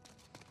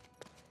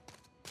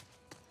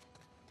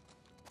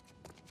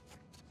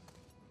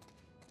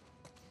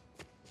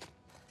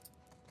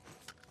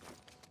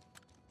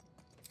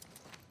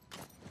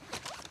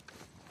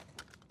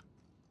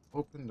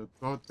 Open the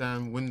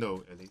goddamn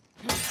window, Ellie.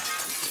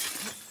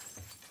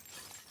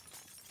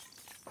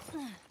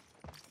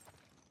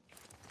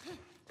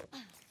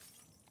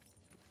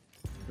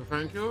 So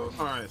thank you.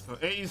 Alright, so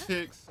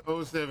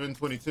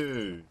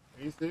 860722.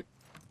 86.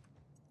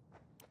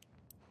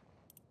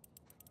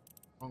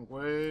 Wrong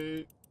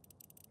way.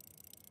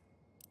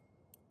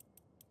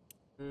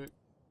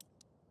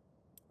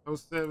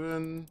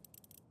 07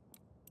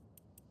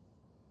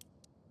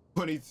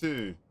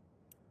 22.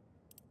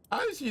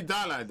 How did she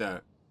die like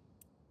that?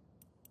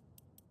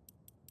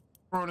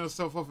 Throwing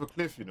herself off a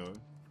cliff, you know.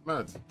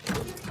 Mad.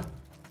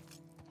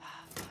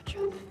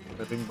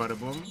 That thing by the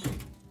boom.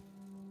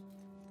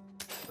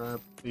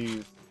 Grab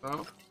these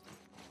stuff.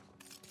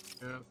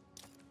 Yes.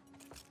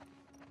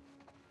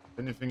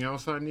 Anything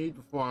else I need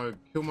before I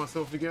kill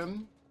myself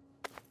again?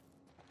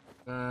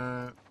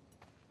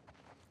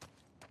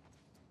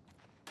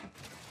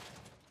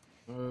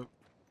 Ooh.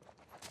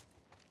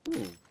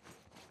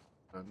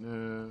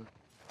 And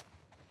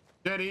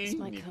Jetty. This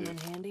might come in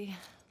handy.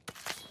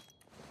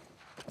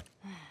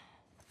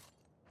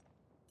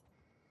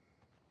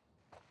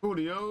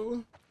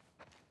 Coolio.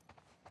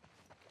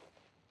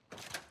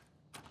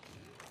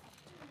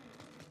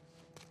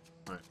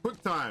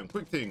 Alright,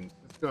 quick things.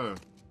 Let's go.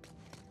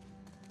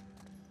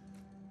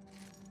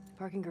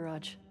 Parking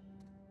garage.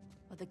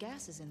 Well, the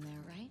gas is in there,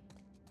 right?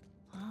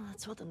 Well,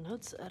 that's what the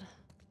note said.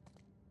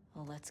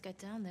 Well, let's get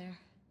down there.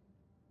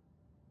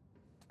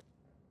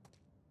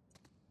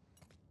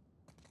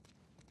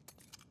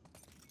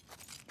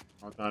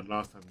 I died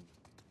last time.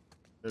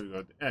 There we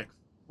go. The X.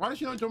 Why did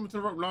she not jump into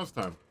the rope last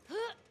time?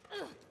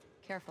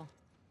 Careful.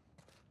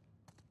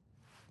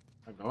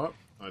 I go up.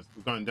 Oh,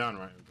 we're going down,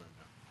 right?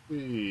 We're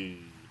going down.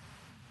 Whee.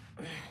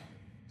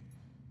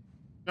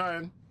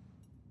 Going.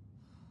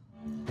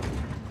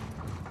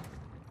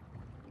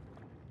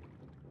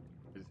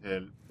 His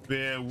head.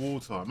 Bare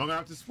water. Am I gonna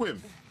have to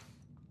swim?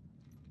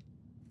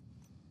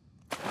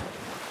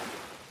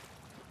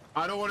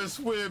 I don't want to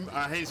swim.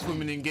 I hate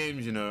swimming in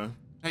games, you know.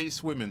 Hate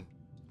swimming.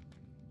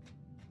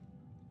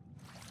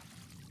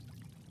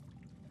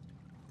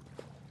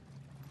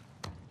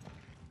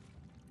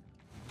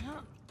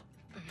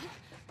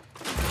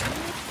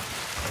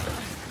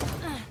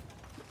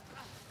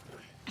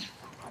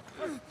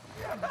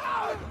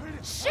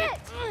 Shit!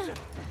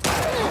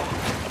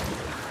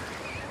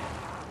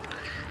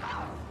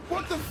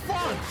 What the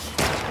fudge?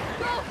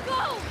 Go,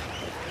 go!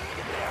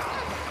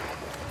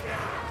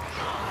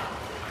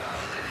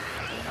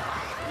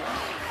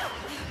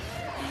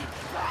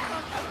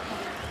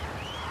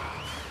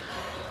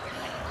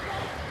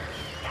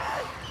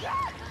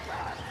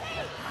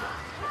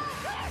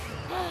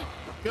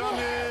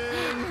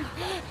 Coming!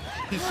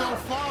 He's so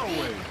far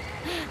away.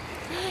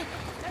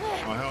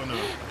 Oh, hell no.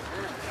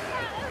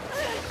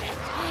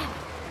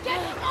 Get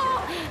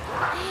off!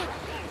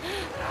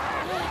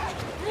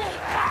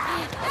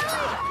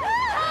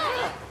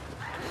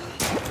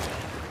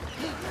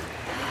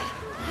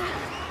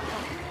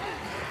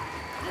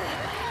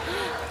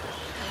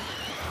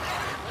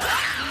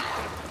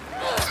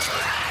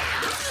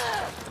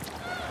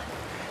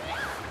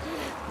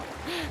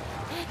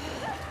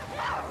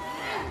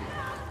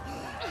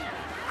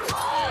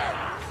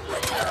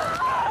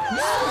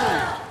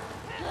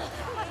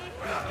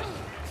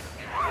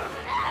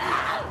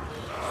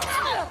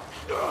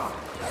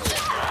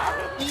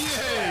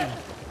 Yay!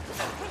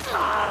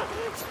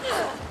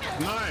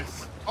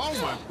 Nice. Oh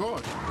my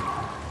god.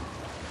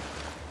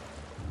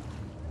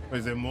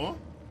 Is there more?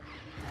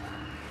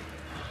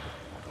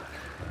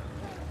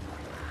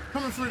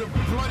 Coming through the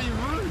bloody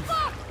roof.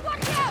 Fuck!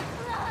 Watch out!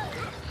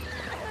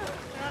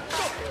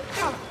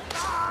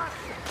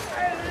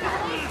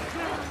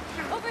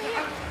 Over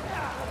here!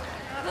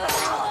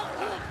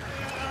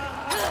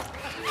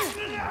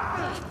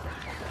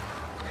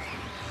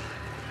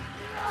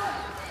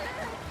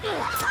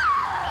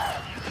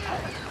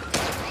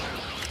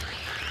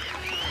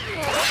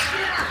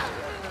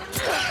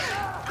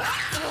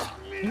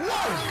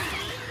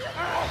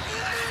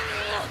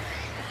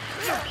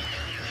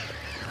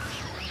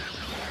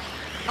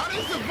 How did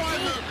he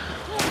survive it?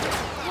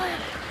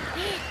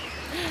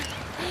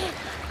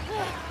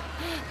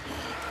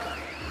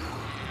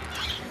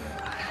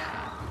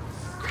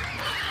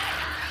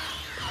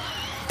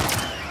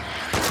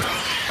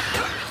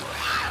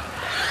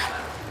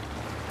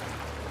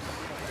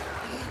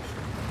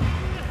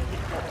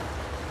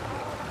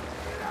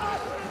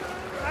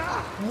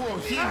 Whoa,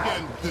 she's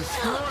getting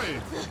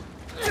destroyed.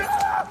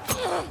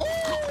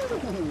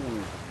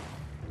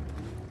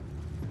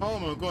 Oh! Oh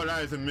my god,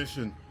 that is a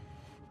mission.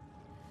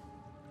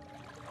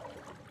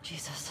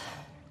 Jesus.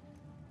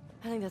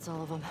 I think that's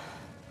all of them.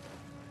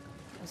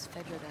 Those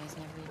Fedra guys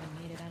never even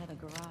made it out of the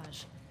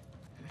garage.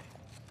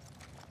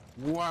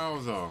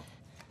 Wowza.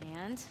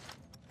 And?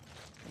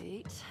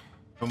 Wait.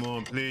 Come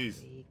on,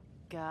 please. We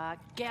got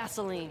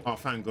gasoline. Oh,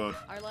 thank God.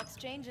 Our luck's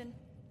changing.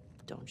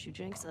 Don't you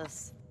jinx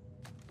us.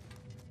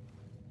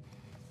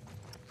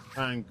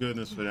 Thank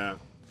goodness for that.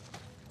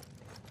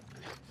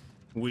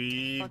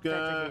 We Fuck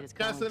Petrificate got is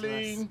calling to us.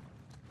 gasoline.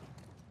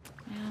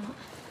 Well,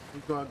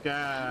 We got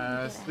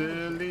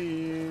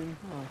gasoline.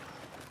 Oh.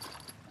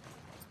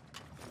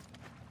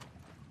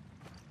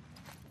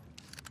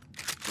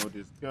 Load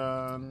this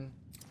gun.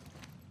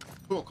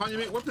 Cool. Can't you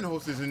make weapon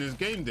holsters in this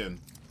game then?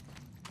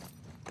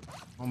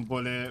 1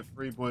 bullet,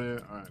 3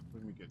 bullet. All right,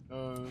 let me get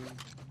those.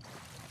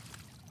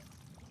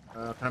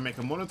 Can I make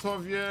a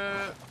Molotov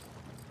yet?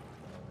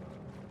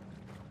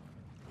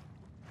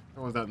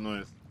 What was that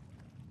noise?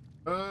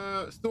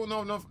 Still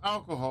not enough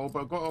alcohol,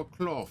 but I got a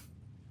cloth.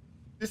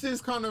 This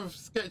is kind of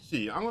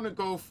sketchy. I'm gonna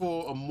go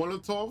for a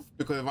Molotov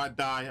because if I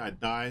die, I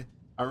die.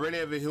 I rarely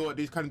ever heal at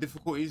these kind of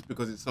difficulties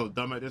because it's so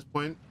dumb at this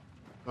point.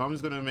 So I'm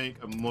just gonna make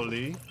a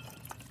molly.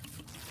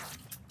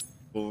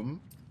 Boom.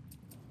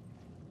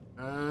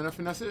 And I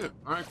think that's it.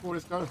 All right, cool,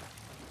 let's go.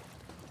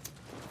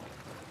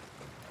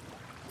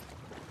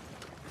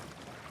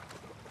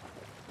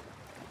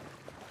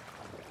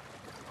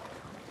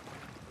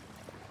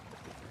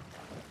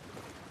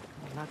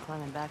 I'm not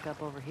climbing back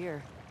up over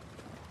here.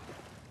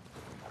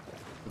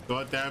 It's a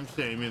goddamn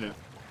shame, innit?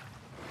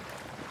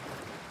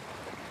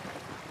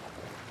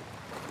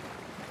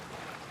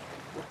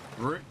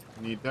 Brick,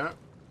 need that.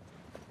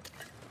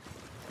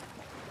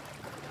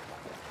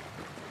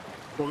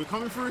 Well, we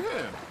coming through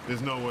here?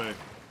 There's no way.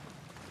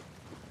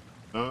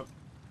 Oh,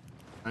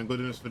 thank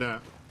goodness for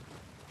that.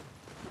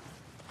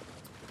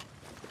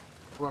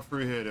 What about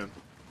through here then?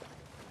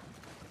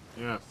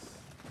 Yes.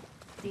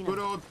 Dina, Good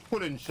old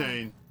pulling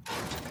chain.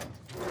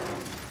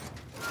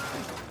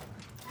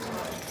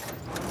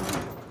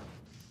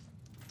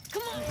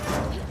 Come on.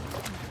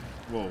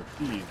 Whoa,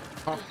 geez.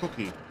 Half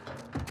cookie.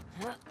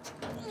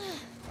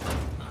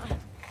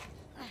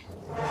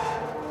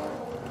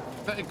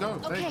 Let it go.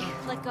 Let it Okay, go.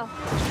 let go.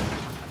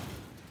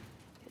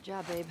 good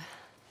job, babe.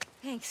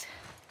 Thanks.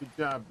 Good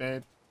job,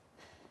 babe.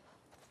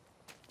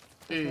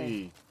 Hey.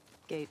 Okay.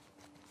 Gate.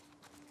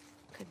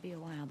 Could be a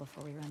while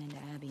before we run into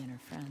Abby and her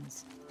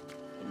friends.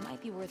 It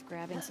might be worth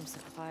grabbing some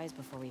supplies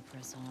before we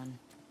press on.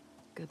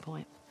 Good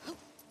point.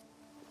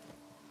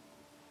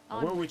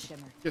 Well, we Onward, should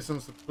Shimmer. get some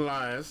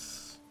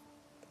supplies.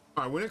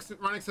 All right, we're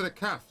right next to the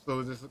calf.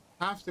 So there's a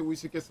calf that we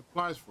should get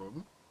supplies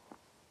from.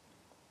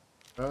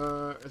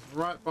 It's right What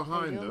are you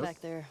behind doing us.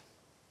 back there?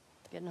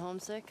 Getting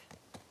homesick?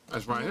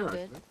 That's right A here, little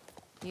bit.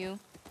 actually. You?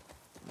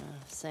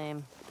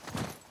 Same.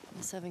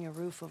 Miss having a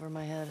roof over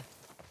my head.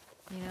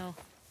 You know,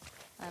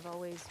 I've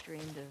always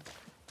dreamed of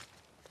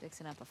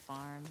fixing up a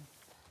farm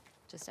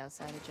just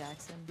outside of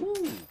Jackson.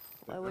 Ooh.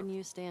 Why wouldn't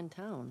you stay in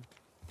town?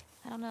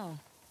 I don't know.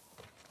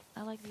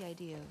 I like the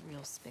idea of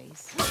real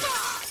space.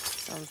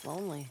 Sounds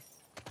lonely.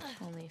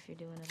 Only if you're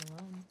doing it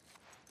alone.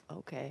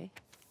 Okay.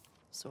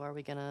 So are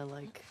we gonna,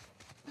 like,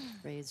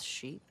 raise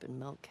sheep and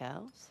milk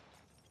cows?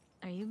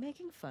 Are you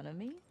making fun of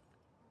me?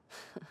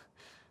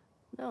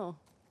 No.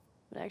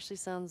 It actually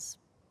sounds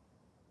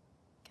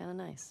kind of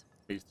nice.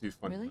 He's too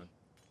funny, Really? man.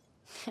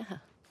 Yeah.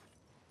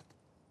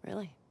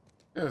 Really?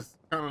 Yeah, it's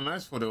kind of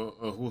nice for the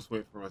horse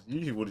wait for us.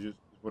 Usually would have just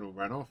would have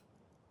ran off.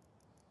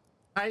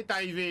 Hey,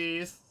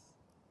 Davies.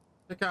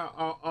 Check out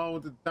our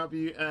old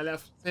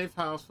WLF safe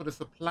house for the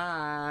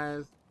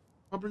supplies.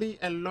 Probably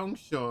a long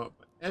shot,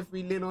 but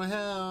every little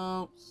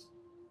helps.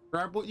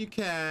 Grab what you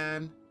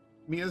can.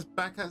 Meet us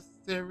back at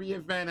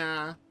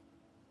Sierra,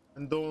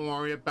 and don't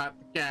worry about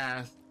the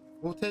gas.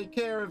 We'll take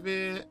care of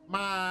it,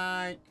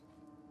 Mike.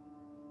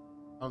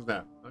 How's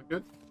that? That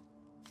good?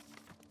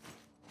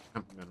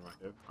 Camping gun right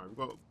there. Alright, we've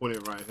got a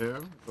bullet right here.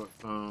 We've got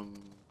some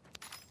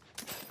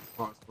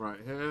parts right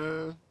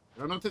here.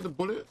 Did I not take the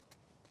bullet?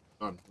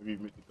 Gun.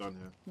 Maybe make the gun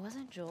here.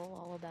 Wasn't Joel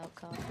all about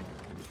coffee?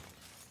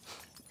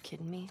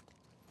 Kidding me?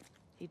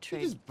 He'd just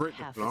trade break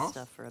the half glass? the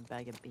stuff for a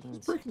bag of It's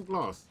beans. breaking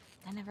glass.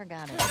 I never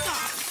got it.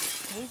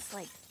 Tastes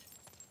like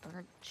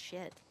burnt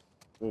shit.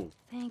 Whoa.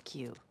 Thank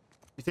you.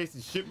 You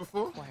tasted shit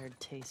before? Acquired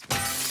taste. Man.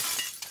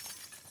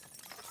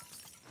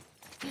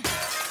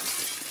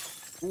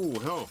 Ooh,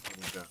 hell. I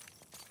need that.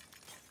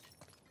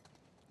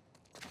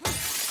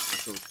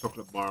 That's a little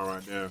chocolate bar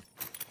right there.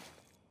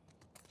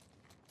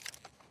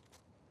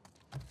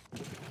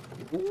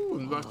 Ooh,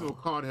 nice little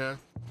card here.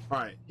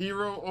 Alright,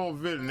 hero or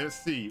villain? Let's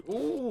see.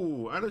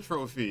 Ooh, and a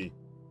trophy.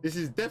 This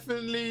is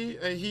definitely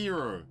a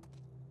hero.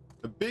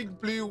 The big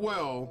blue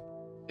whale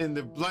in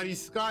the bloody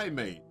sky,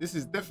 mate. This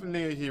is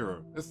definitely a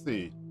hero. Let's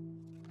see.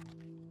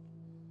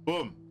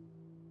 Boom.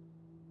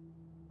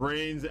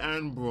 Brains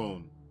and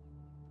brawn.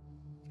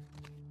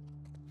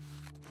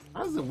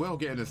 How does the whale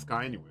get in the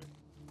sky anyway?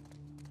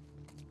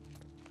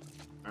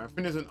 I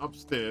think there's an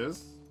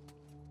upstairs.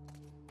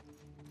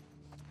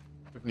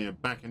 Definitely a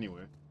back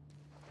anyway.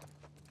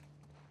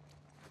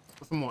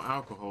 Got some more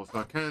alcohol, so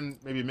I can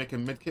maybe make a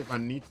medkit if I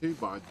need to,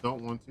 but I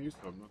don't want to, so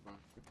I'm not going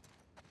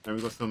to. And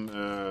we got some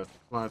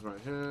supplies right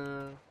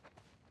here.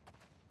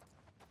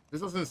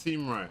 This doesn't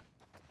seem right.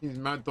 Seems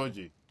mad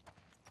dodgy.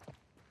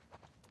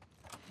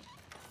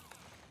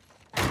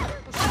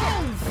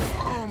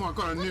 my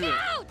god, I knew it.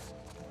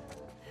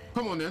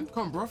 Come on then,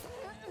 come on, bruv.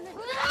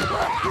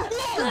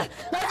 Whoa!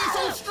 Why is it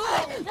so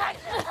strong?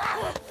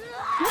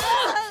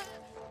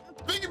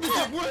 Biggie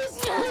big, what is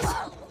this?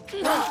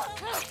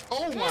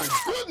 Oh my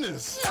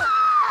goodness!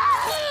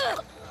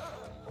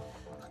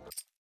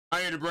 I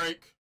had a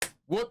break.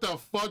 What the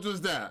fudge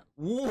was that?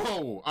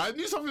 Whoa! I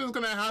knew something was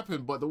gonna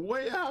happen, but the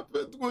way it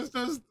happened was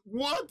just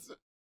what?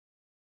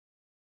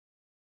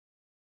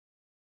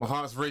 My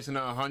heart's racing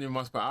at 100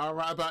 miles per hour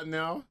right about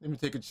now. Let me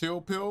take a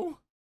chill pill.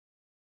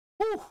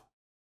 Whew.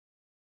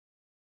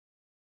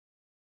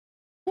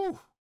 Whew.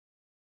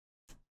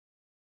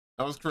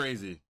 That was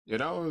crazy. Yeah,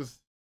 that was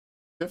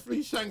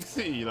definitely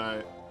Shang-Chi.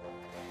 Like,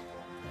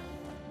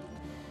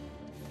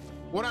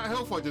 what that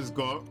health I just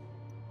got,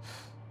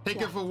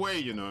 take it away,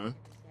 you know.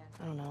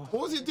 I don't know.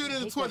 What was he doing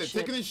in the toilet?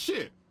 Taking his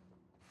shit.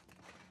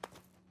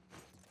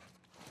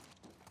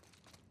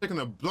 Taking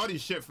a bloody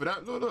shit for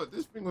that. Look, look,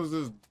 this thing was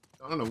just,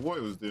 I don't know what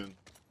it was doing.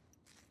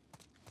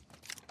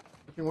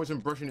 I think watching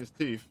brushing his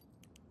teeth.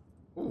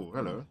 Oh,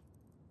 hello.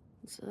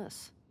 What's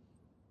this?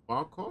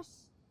 Barcos?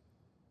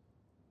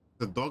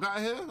 The dog out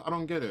here? I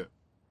don't get it.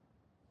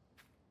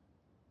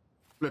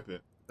 Flip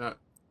it. That.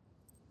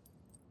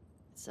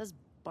 It says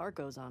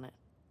Barcos on it.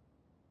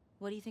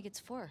 What do you think it's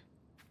for?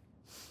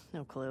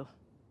 No clue.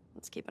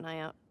 Let's keep an eye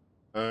out.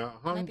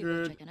 Might be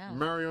worth 100, checking out.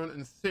 Marion,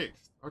 and 6.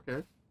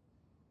 Okay.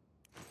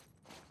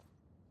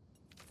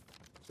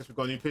 Guess we've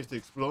got a new place to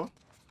explore.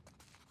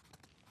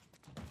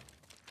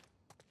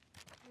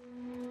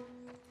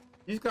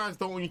 These guys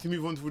don't want you to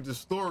move on with the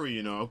story,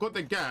 you know. I've got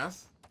the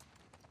gas,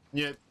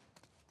 yet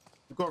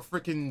we've got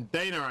freaking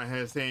Dana right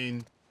here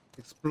saying,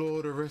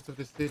 explore the rest of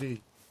the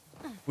city.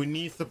 We need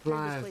Clear this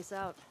supplies. place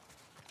out.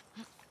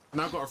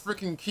 And I've got a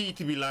freaking key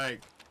to be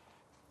like,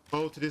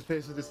 go to this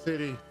place of the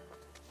city.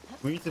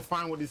 We need to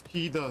find what this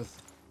key does.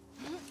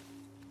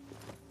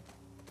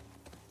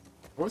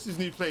 What's his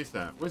new place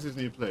at? Where's his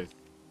new place?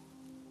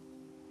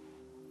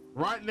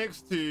 Right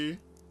next to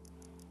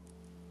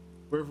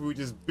wherever we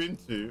just been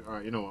to. All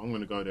right, you know what? I'm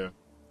gonna go there.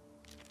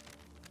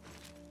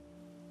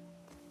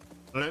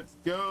 Let's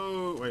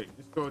go. Wait,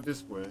 let's go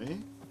this way.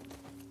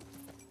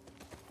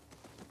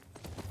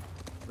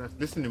 That's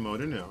listening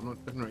mode, isn't it? I'm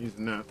not definitely not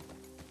using that.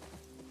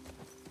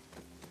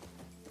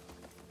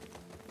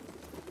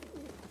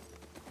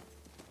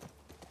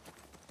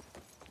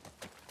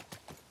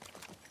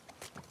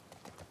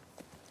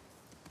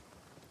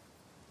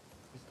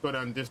 Go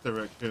down this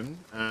direction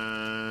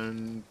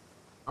and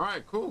all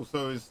right, cool.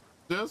 So it's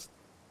just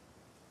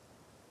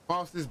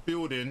past this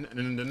building and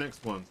then the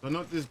next one. So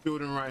not this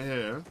building right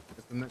here,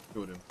 it's the next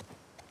building.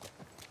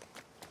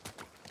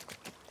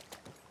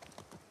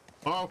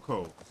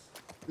 Barcos.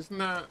 Isn't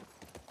that,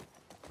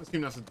 I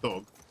assume that's a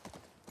dog.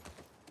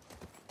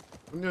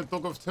 Isn't it a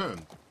dog of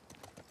turn?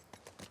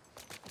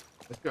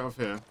 Let's get off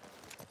here.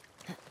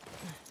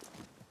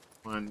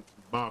 Find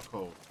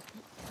Barcos.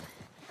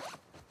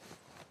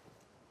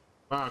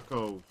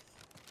 Barcode.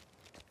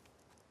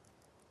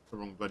 The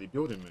wrong bloody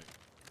building, mate.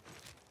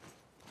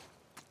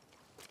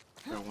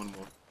 Got one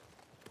more.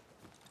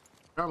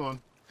 Come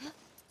on.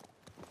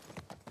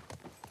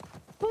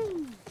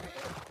 Woo.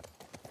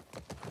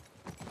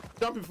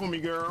 Jumping for me,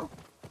 girl.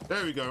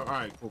 There we go. All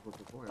right, cool. There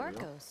we go.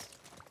 Barcos.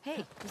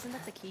 Hey, isn't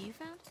that the key you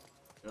found?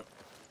 Yep.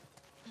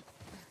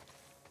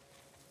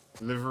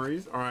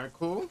 Deliveries. All right,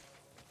 cool. Is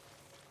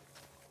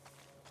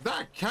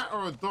that a cat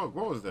or a dog?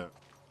 What was that?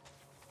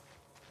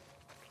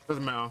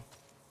 Doesn't matter.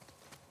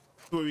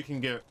 See what we can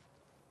get.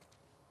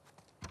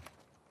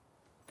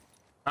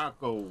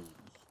 Tacos.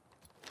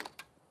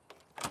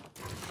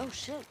 Oh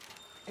shit.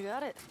 I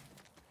got it.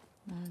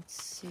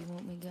 Let's see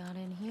what we got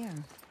in here.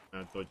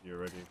 I thought you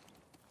already.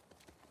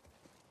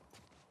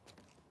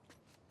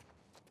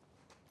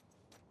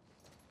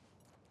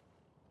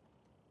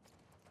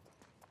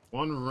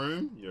 One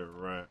room? You're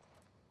right.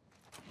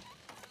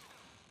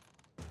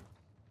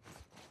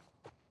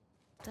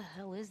 What the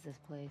hell is this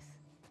place?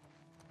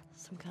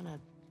 Some kind of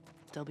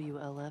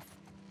WLF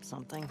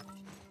something.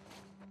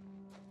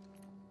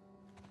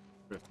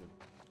 Interesting.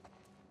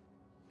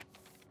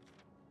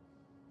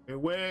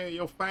 Beware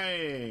your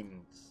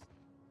fangs.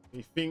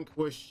 You think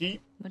we're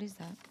sheep? What is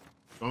that?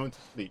 Going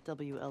to sleep.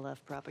 WLF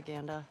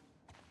propaganda.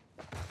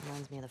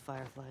 Reminds me of the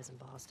Fireflies in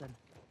Boston.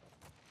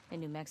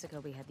 In New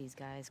Mexico, we had these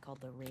guys called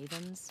the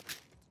Ravens.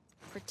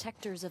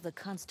 Protectors of the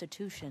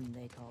Constitution,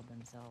 they called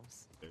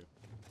themselves.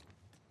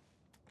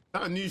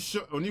 That a new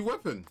shot, a new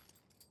weapon.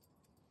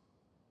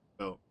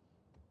 Oh.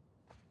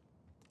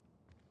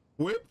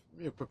 Whip?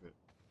 Let me equip it.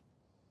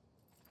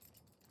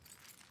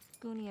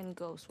 Goonie and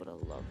Ghost would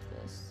have loved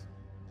this.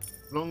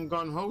 Long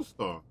gun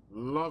holster.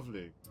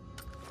 Lovely.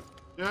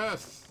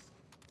 Yes.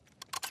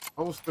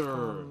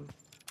 Holster.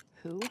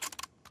 Who?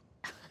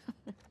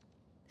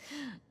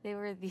 They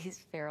were these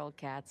feral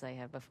cats I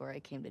had before I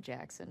came to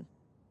Jackson.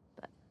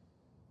 But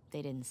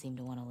they didn't seem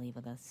to want to leave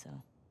with us, so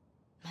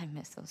I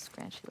miss those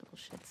scratchy little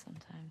shits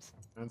sometimes.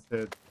 And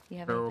said You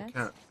have feral any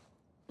pets? cat.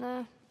 Nah,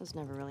 it was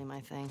never really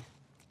my thing.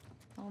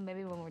 Oh,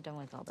 maybe when we're done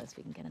with all this,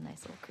 we can get a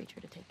nice little creature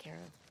to take care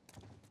of.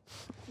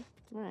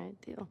 All right,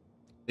 deal.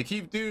 They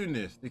keep doing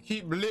this. They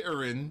keep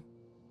littering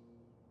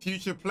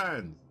future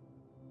plans.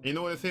 And you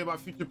know what they say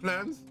about future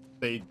plans?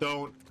 They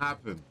don't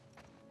happen.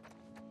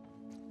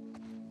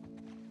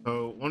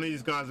 So one of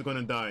these guys are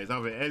gonna die. It's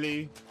either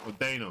Ellie or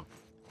Dana.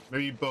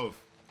 Maybe both.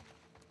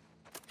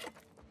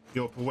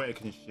 You're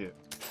poetic and shit.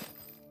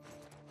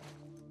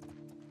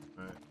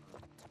 Alright.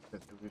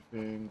 Test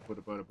everything. Put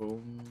about a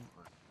boom.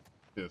 Alright.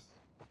 This.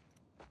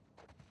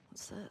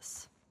 What's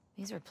this?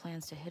 These are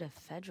plans to hit a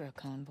Fedra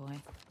convoy.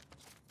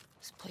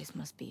 This place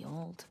must be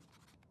old.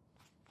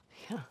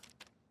 Yeah.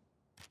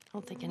 I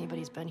don't think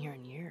anybody's been here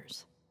in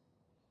years.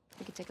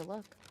 We could take a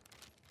look.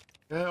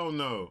 Hell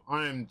no.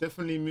 I am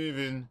definitely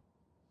moving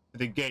to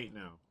the gate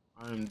now.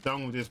 I am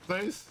done with this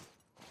place.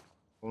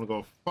 I wanna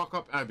go fuck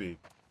up Abby.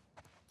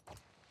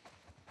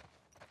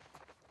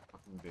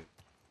 Fucking bitch.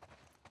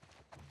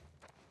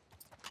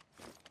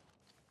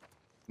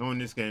 Knowing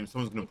this game,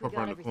 someone's gonna pop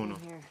around the corner.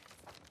 Here.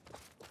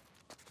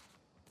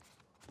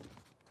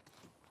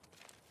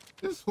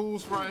 This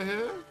horse right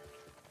here?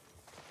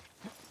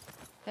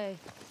 Hey,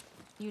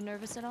 you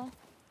nervous at all?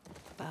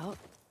 About?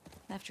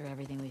 After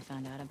everything we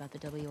found out about the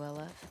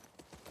WLF,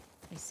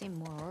 they seem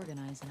more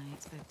organized than I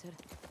expected.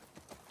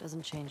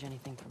 Doesn't change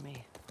anything for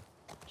me.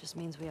 Just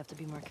means we have to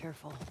be more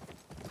careful.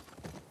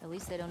 At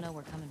least they don't know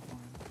we're coming for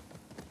them.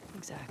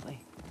 Exactly.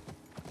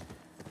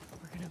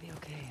 We're gonna be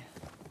okay.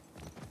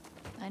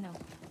 I know.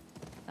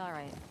 All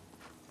right.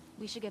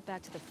 We should get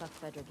back to the fuck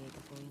Fedra gate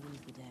before we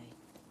lose the day.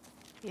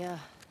 Yeah.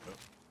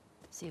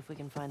 See if we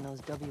can find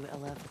those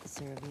WLF at the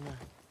Saravina.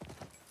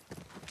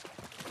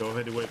 Go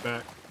ahead and wait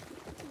back.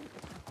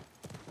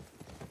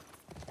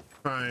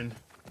 Fine.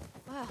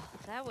 Wow,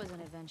 that was an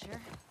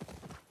adventure.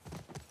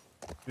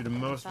 Do the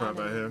most right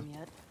by here.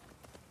 Yet.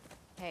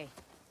 Hey,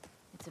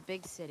 it's a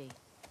big city.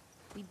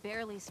 We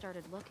barely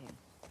started looking.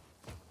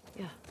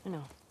 Yeah, I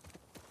know.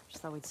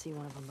 Just thought we'd see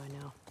one of them by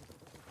now.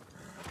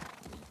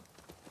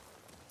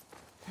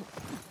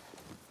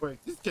 Wait,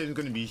 this game's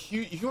gonna be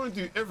huge. If you want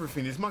to do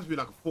everything, this must be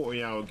like a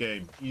 40-hour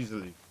game,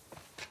 easily.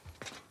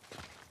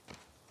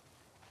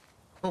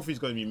 Kofi's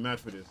gonna be mad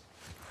for this.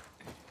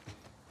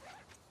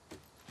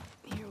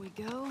 Here we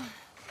go.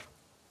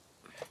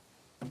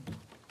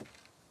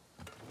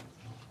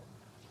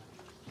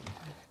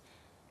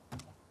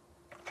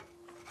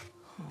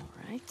 All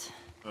right.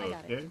 I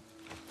got it. Okay.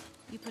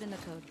 You put in the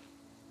code. What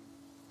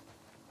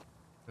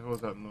the hell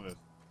was that noise?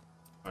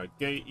 Alright,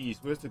 gate east.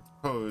 Where's the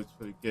codes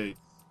for the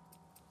gates?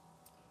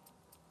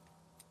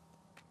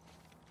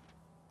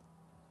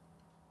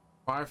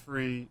 Five,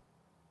 3,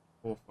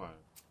 4, 5.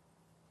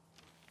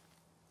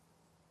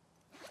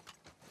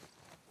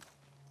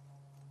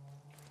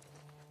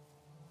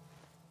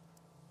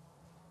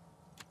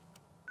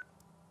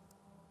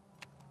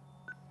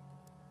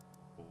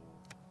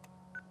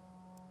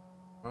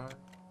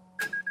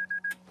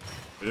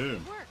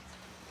 Boom.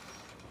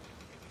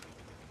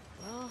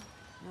 Well,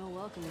 no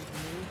welcoming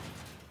from me.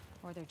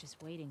 Or they're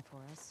just waiting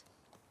for us.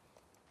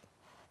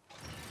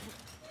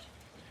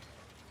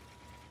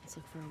 Let's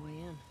look for a way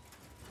in.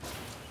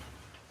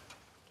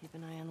 Keep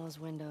an eye on those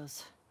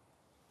windows.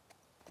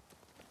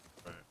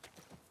 Right.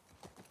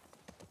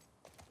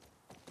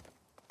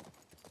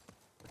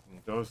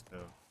 Fucking ghost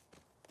though.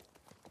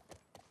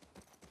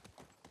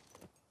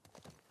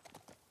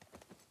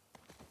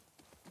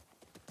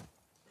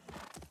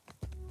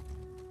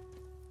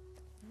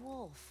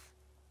 Wolf.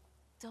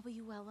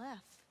 WLF.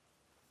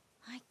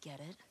 I get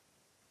it.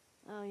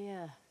 Oh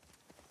yeah,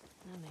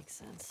 that makes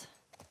sense.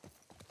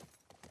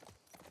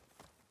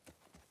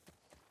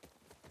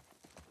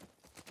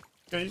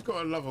 Yeah, you've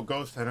got to love a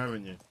ghost town,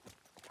 haven't you?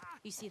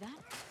 You see that?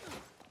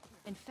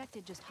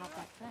 Infected just hopped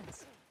that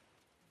fence.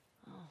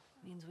 Oh,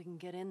 means we can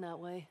get in that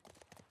way.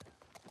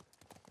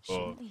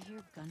 Shouldn't we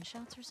hear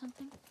gunshots or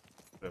something?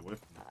 Stay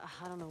with me.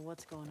 I don't know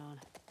what's going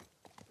on.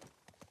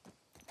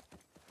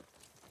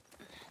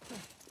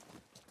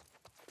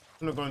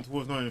 I'm not going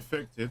towards not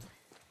infected.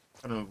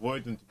 Trying to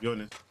avoid them, to be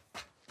honest.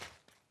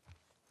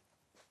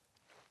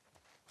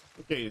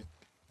 Okay,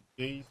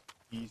 gate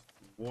east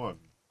 1.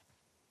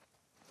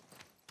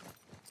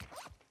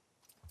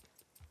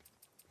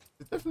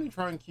 Definitely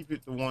try and keep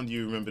it the one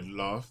you remembered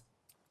last.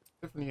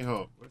 Definitely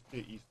help. Let's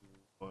get east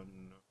 1.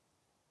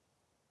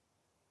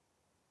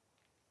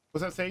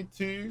 What's that say?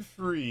 2,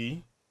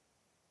 3,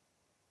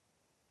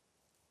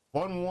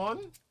 1, 1?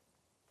 Let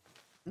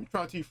me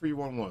try 2, 3,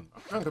 1, 1. I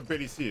think I can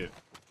barely see it.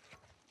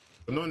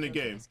 But not in the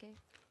game.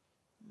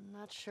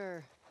 Not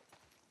sure.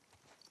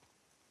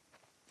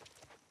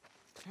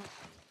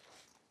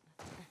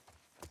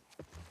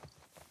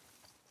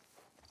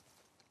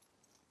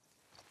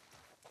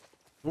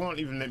 It won't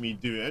even let me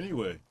do it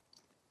anyway.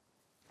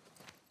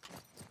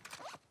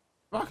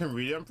 If I can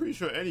read it, I'm pretty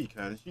sure Ellie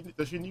can.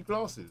 Does she need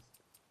glasses?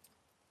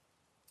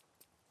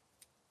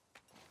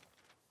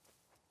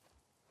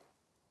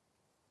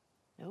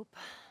 Nope.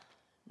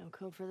 No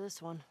code for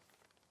this one.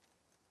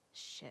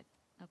 Shit.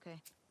 Okay.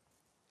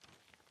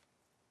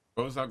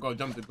 Suppose I've got to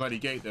jump the bloody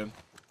gate then.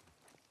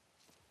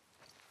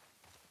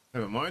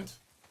 Never mind.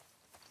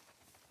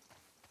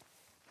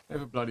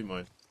 Never bloody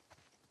mind.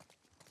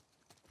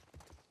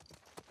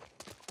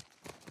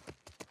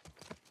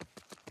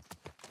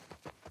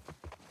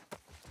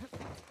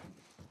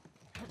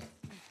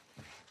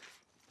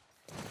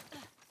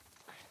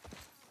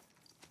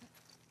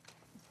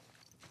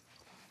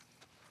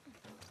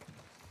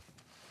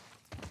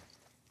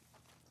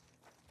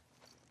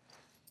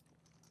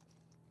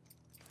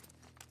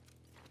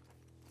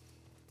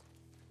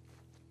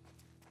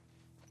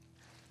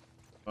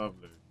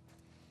 Lovely.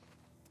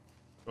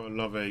 Gotta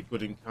love a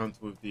good encounter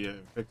with the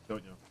infected,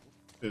 don't you?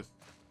 What's this?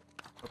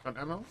 Shotgun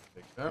ammo?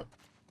 Take that.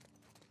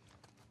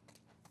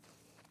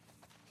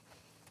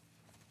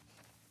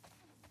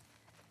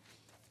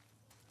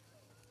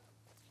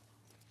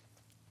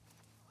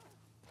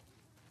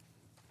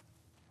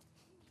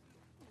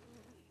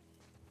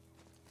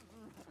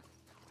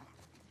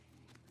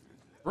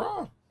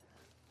 Bro!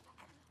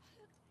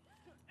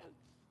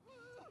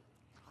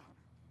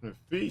 A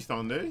feast,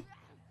 aren't they?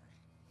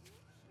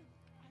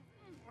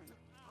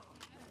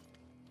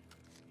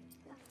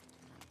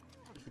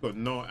 Got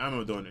no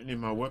ammo on any of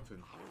my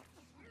weapons.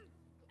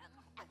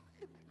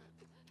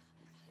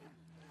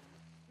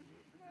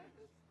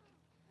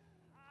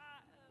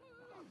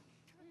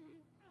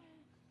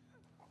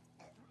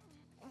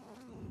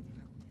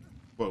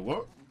 Wait,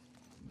 what?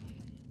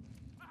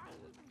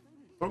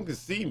 Someone can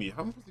see me.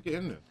 How am I supposed to get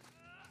in there?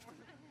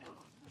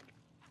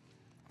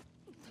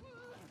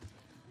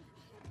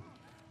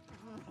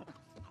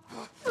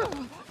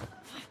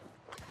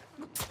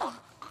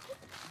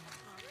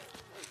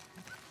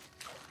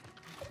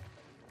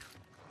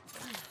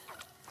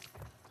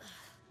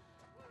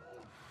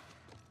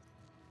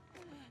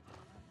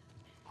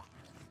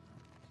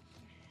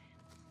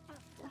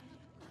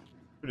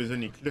 If there's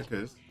any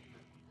clickers.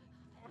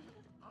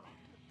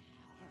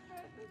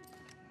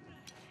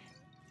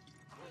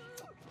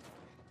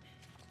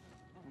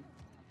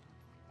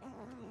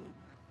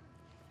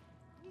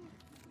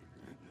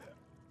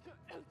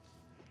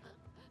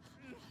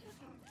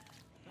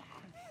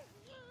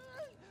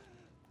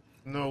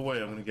 No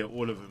way I'm gonna get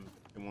all of them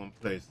in one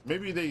place.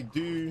 Maybe they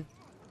do.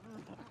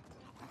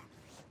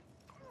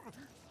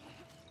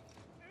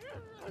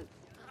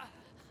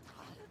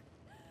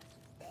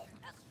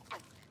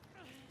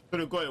 Could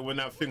have got it when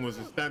that thing was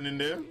standing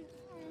there.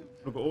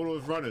 Look at all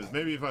those runners.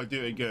 Maybe if I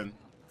do it again.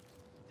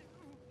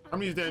 How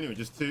many is there anyway?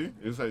 Just two?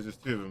 It looks like it's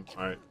just two of them.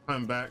 Alright,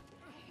 come back.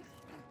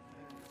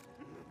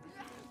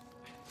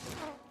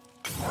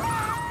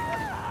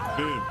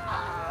 Boom.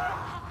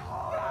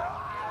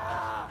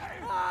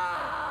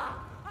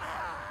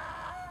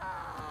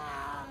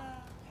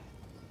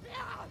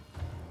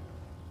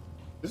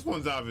 This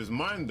one's out of his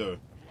mind though.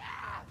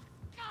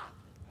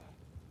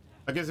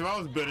 I guess if I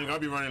was building, I'd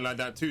be running like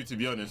that too, to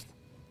be honest.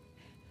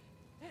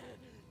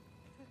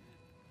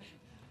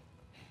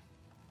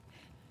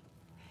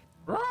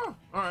 Bro,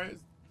 alright.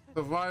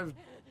 Survived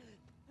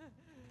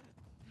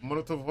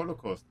Molotov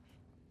Holocaust.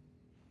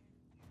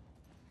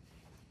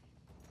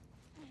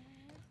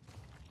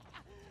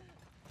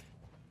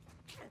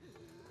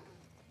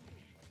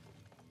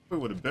 We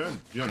would have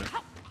burned, to be honest.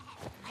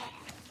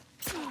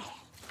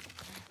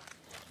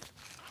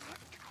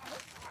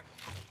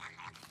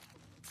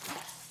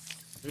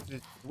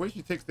 The way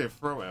she takes their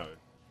throat out.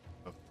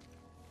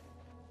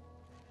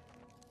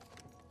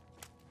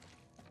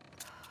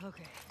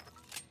 Okay.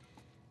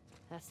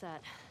 That's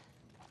that.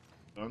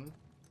 Done.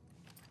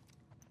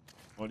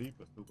 Body,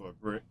 but still got a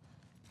brick.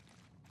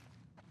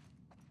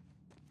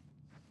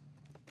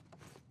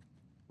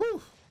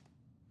 Woo!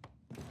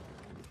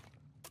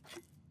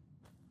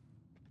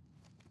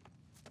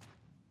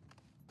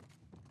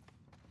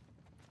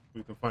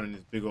 We can find in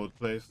this big old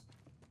place.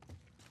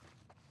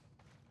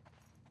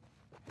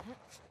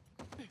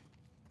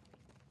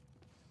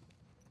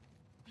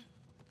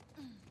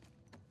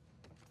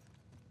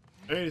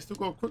 Hey, they still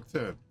got a quick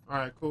turn.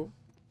 Alright, cool.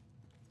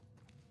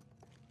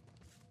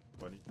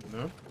 What I need to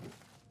know.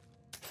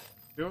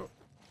 Yo.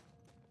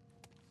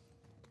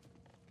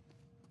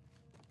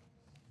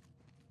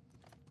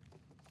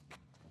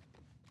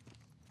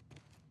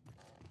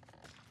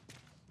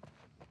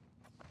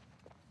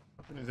 I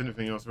don't think there's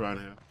anything else around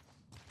here.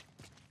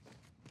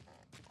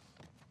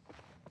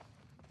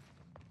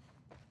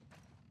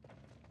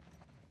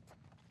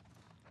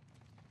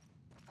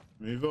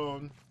 Move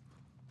on.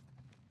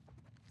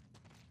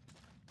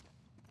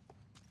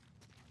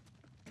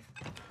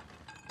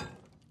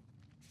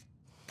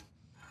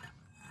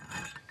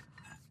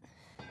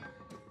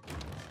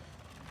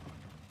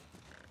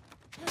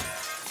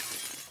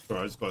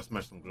 I just gotta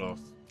smash some glass.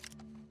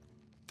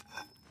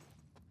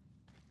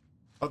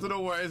 I don't know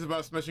what it is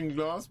about smashing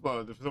glass,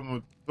 but for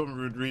some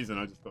rude reason,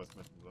 I just gotta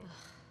smash some glass.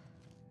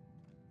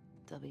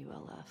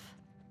 WLF.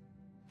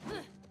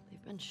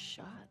 They've been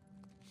shot.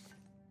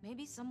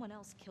 Maybe someone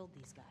else killed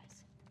these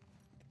guys.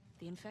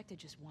 The infected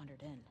just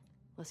wandered in.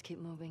 Let's keep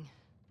moving.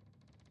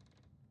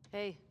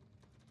 Hey,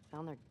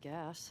 found their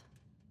gas.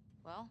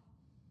 Well,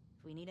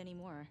 if we need any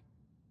more,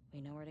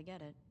 we know where to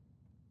get it.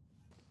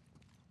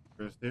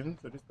 Interesting.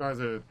 So these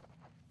guys are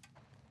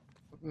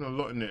putting a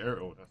lot in the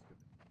air. Oh, that's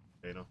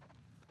good.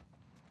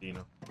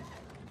 Dina.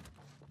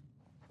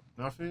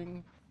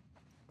 Nothing.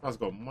 Guy's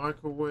got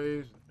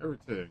microwaves and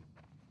everything.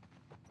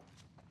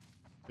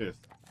 This.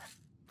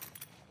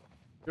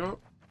 Go.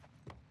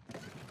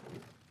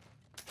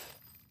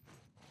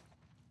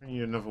 I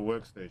need another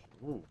workstation.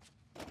 Ooh.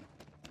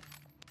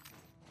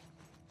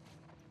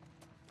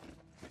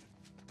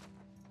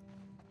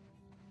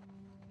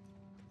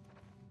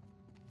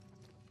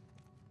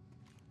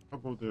 I'll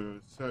go to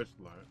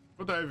searchlight.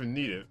 But I even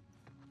need it.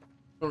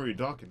 not really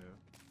dark in here.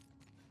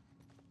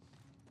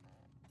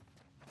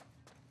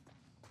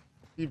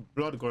 See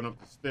blood going up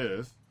the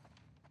stairs.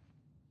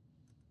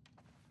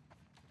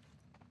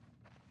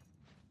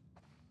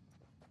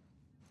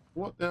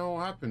 What the hell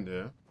happened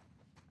there?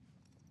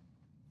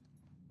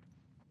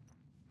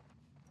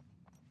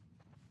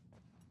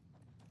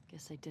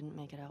 Guess they didn't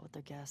make it out with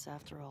their gas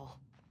after all.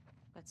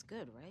 That's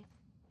good, right?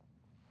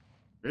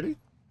 Really?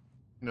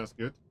 That's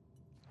good.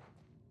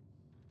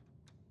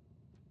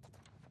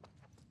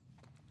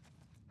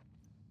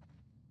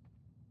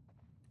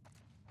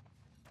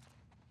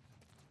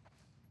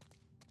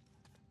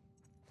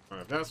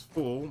 Alright, that's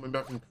full. Maybe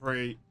I can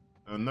create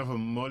another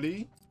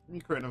molly. Let me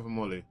create another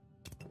molly.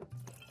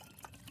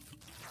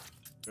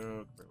 Create one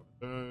of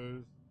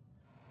those.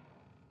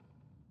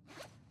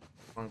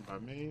 Fine by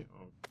me.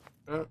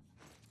 Okay.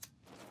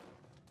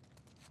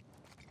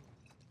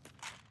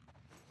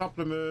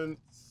 Supplements.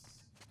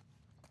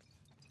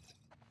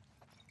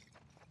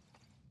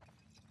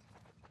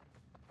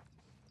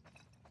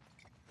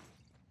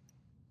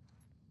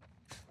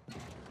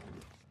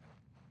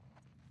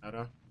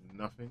 Nada.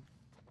 Nothing.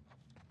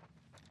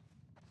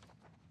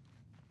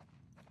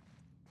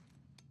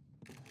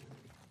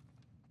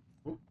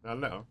 Oh, that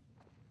letter.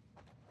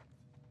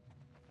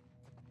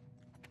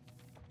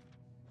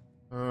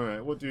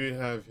 Alright, what do we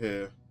have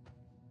here?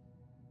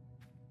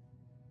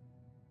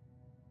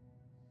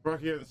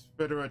 Strike against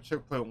Federal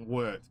checkpoint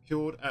worked.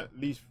 Killed at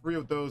least 3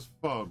 of those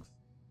thugs.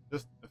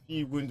 Just a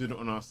few wounded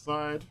on our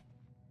side.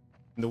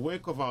 In the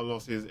wake of our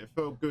losses, it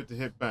felt good to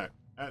hit back.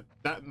 At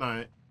that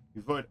night,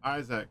 we voted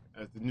Isaac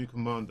as the new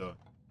commander.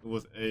 It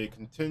was a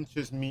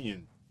contentious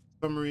meeting.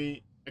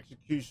 Summary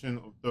execution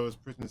of those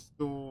prisoners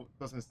still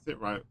doesn't sit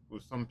right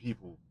with some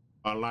people.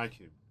 I like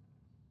him.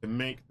 To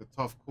make the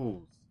tough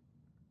calls.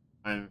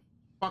 I'm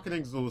fucking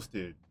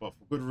exhausted, but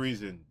for good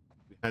reason.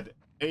 We had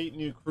 8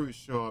 new crews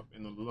show up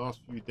in the last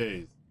few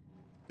days.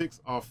 6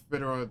 are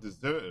Federal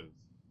deserters.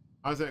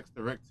 Isaac's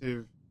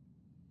directive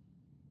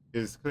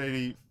is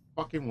clearly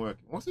fucking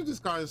working. What's with this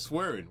guy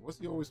swearing? What's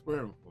he always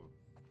swearing for?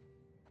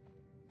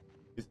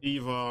 It's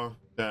either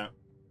that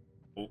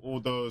or all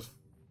those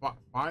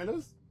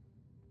filers.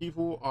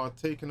 People are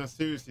taking us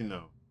seriously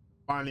now.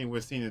 Finally,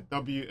 we're seeing the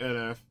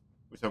WLF,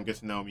 which I'm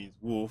guessing now means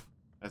Wolf,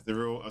 as the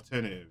real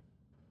alternative.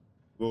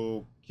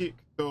 We'll kick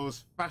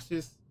those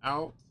fascists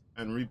out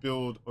and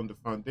rebuild on the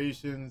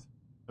foundations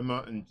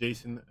Emma and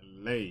Jason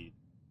laid.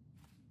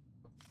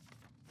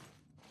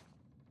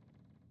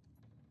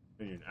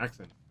 An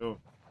accent. Go.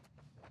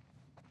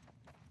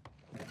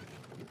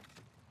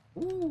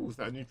 Ooh, is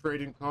that a new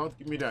trading card?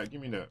 Give me that. Give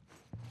me that.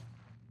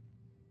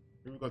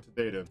 Here we go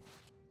today then.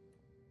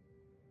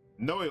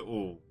 Know it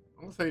all.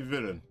 I'm gonna say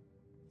villain.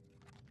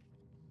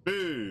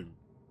 Boom.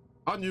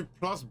 100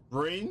 plus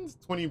brains,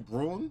 20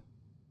 brawn.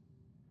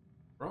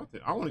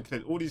 I want to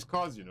collect all these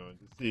cards, you know,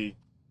 to see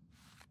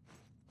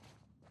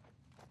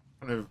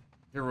kind of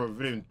hero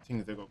villain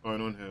things they got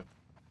going on here.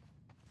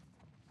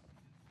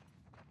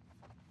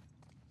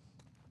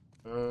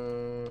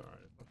 Alright,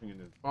 there's nothing in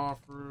this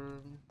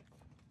bathroom.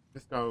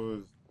 This guy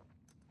was.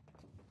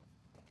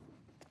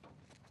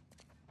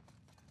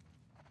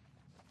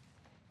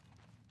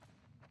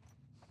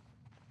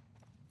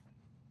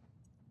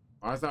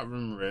 Why is that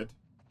room red?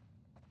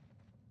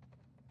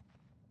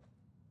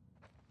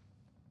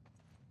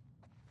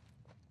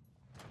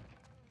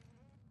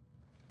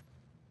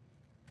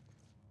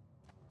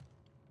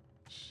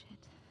 Shit.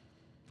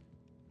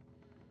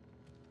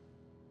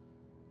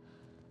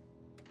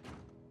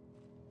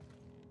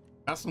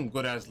 That's some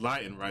good ass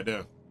lighting right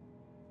there. What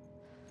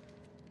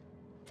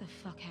the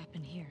fuck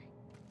happened here?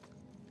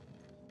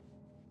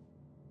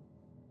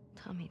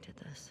 Tommy did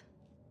this.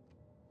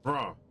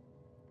 Bruh.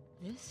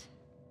 This?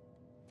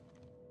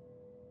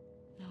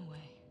 No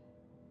way.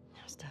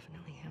 It was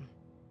definitely him.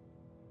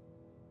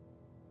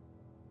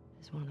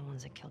 He's one of the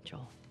ones that killed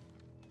Joel.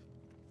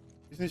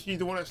 Isn't she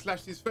the one that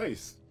slashed his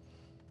face?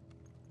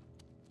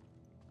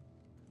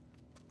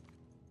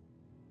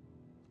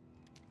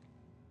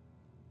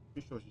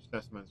 Pretty sure she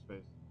slashed man's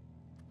face.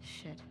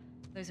 Shit.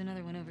 There's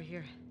another one over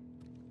here.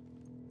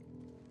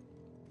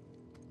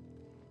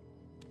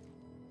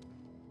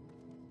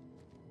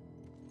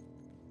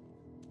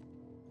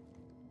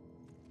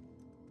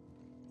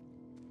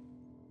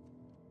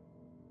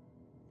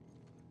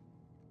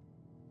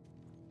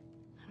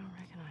 I don't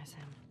recognize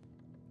him.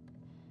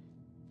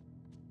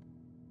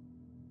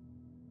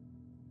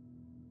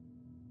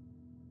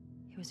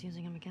 He was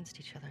using them against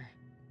each other.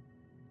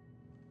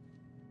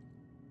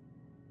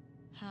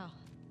 How?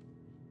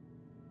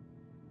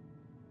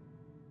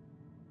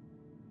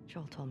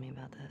 Joel told me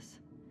about this.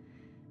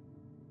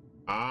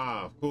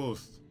 Ah, of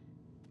course.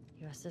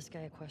 You ask this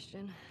guy a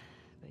question,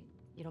 but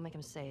you don't make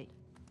him say it.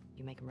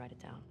 You make him write it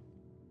down.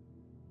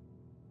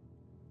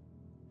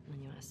 And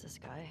then you ask this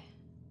guy,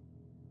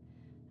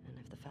 and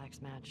if the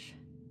facts match,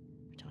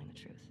 you're telling the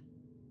truth.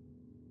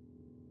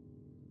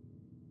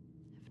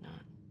 If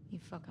not, You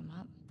fuck him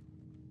up?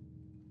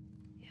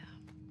 yeah.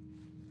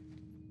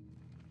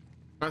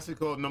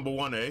 Classical number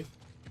 1, eh?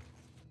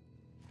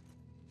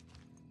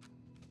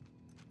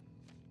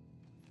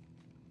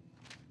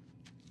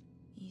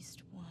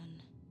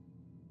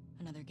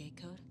 another gate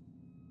code?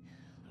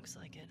 Looks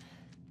like it.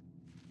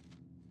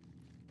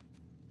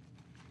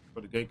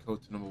 Got the gate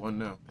code to number 1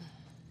 now.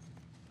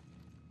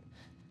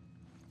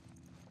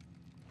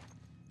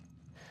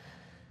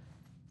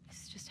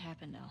 This just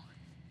happened now.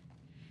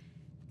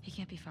 He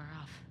can't be far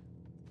off.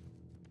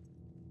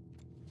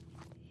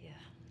 Yeah.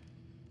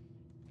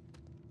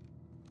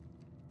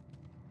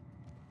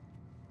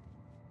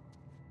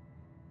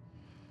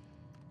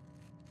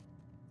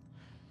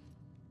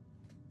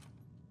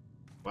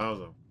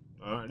 Wowza.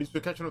 At least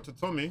we're catching up to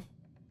Tommy.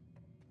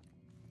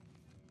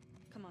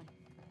 Come on.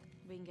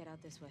 We can get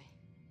out this way.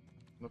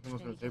 Nothing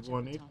else on Maybe the catch table I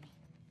up with need. Tommy.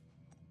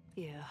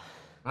 Yeah.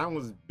 I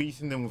was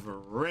beating them with a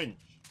wrench.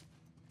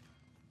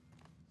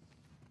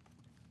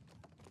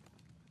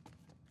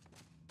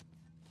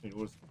 Need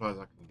all the supplies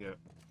I can get.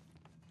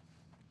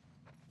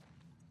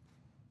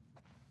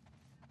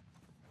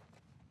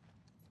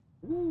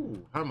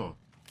 Ooh, hammer.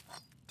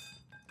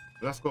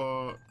 That's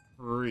got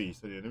 3.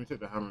 So yeah, let me take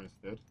the hammer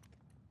instead.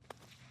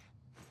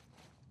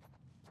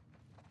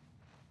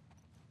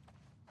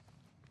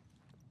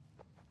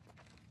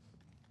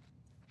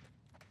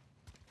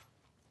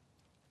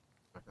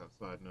 Back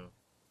outside now.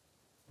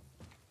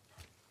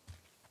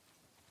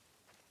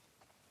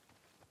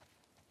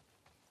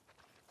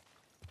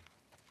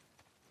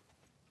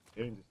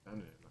 He ain't just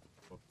standing there like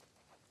a fuck.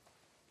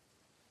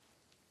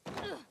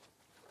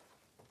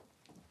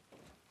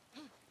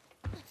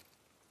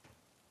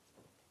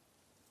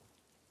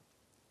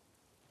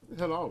 Where the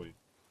hell are we?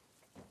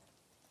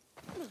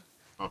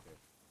 Okay.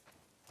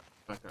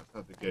 Back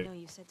outside the I gate. know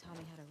you said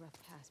Tommy had a rough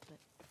past, but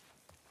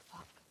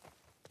fuck.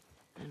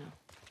 I know.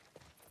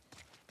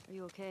 Are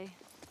you okay?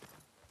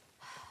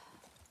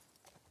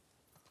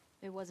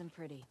 It wasn't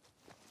pretty.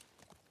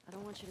 I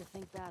don't want you to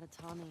think bad of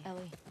Tommy.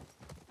 Ellie,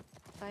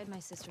 if I had my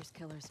sister's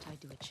killers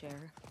tied to a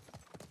chair,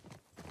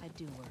 I'd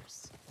do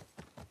worse.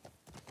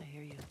 I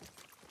hear you.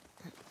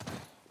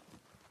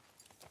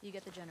 You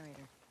get the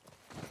generator.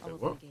 I'll Wait,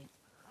 open what? the gate.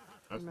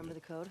 That's Remember new.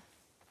 the code?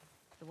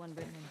 The one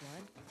written in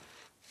blood?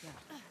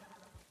 Yeah.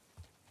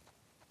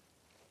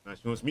 Nice.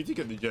 She wants me to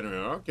get the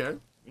generator. Okay.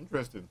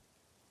 Interesting.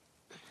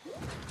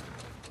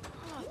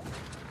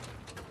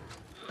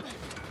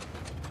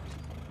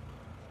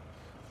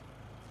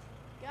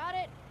 Got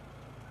it.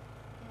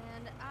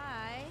 And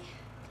I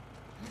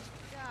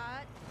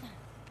got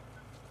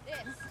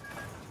this.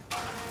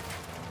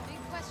 Big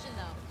question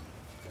though.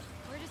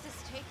 Where does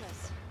this take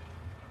us?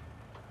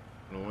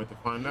 I don't wait to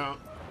find out.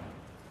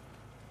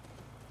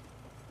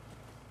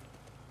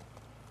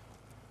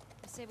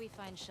 I say we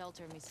find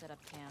shelter and we set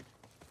up camp.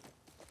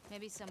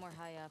 Maybe somewhere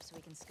high up so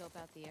we can scope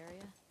out the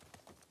area.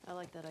 I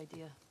like that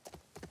idea.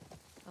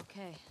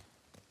 Okay.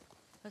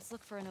 Let's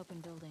look for an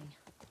open building.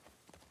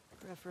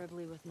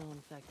 Preferably with no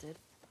infected.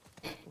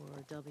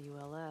 Or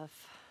WLF.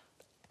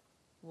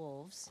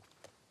 Wolves.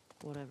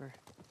 Whatever.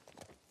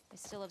 I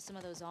still have some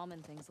of those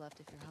almond things left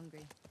if you're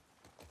hungry.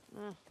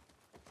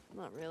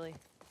 Not really.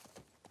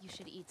 You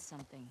should eat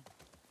something.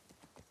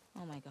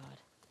 Oh my god.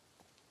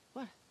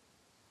 What?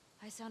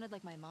 I sounded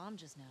like my mom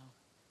just now.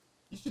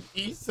 You should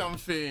eat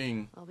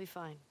something. I'll be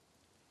fine.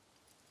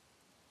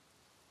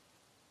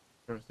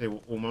 Trying to say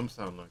what all mums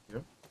sound like, yeah?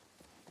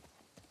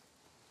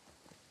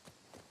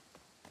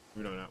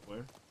 We know that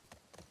way.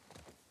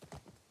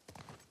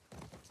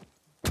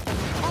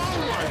 Oh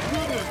my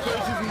goodness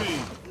gracious me!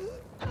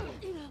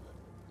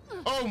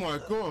 Oh my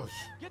gosh!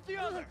 Get the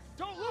other!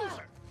 Don't lose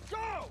her!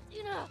 Go!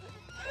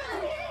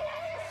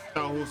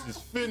 That horse is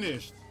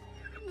finished!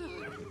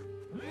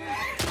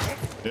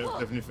 Yep,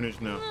 definitely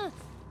finished now.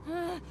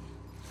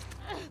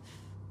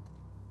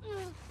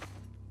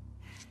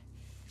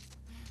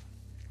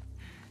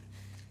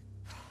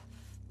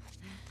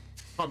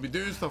 Can't be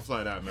doing stuff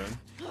like that, man.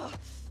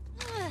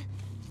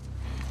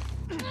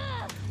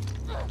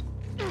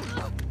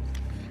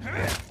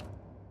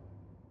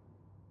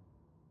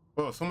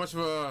 Well, so much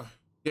for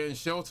getting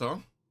shelter.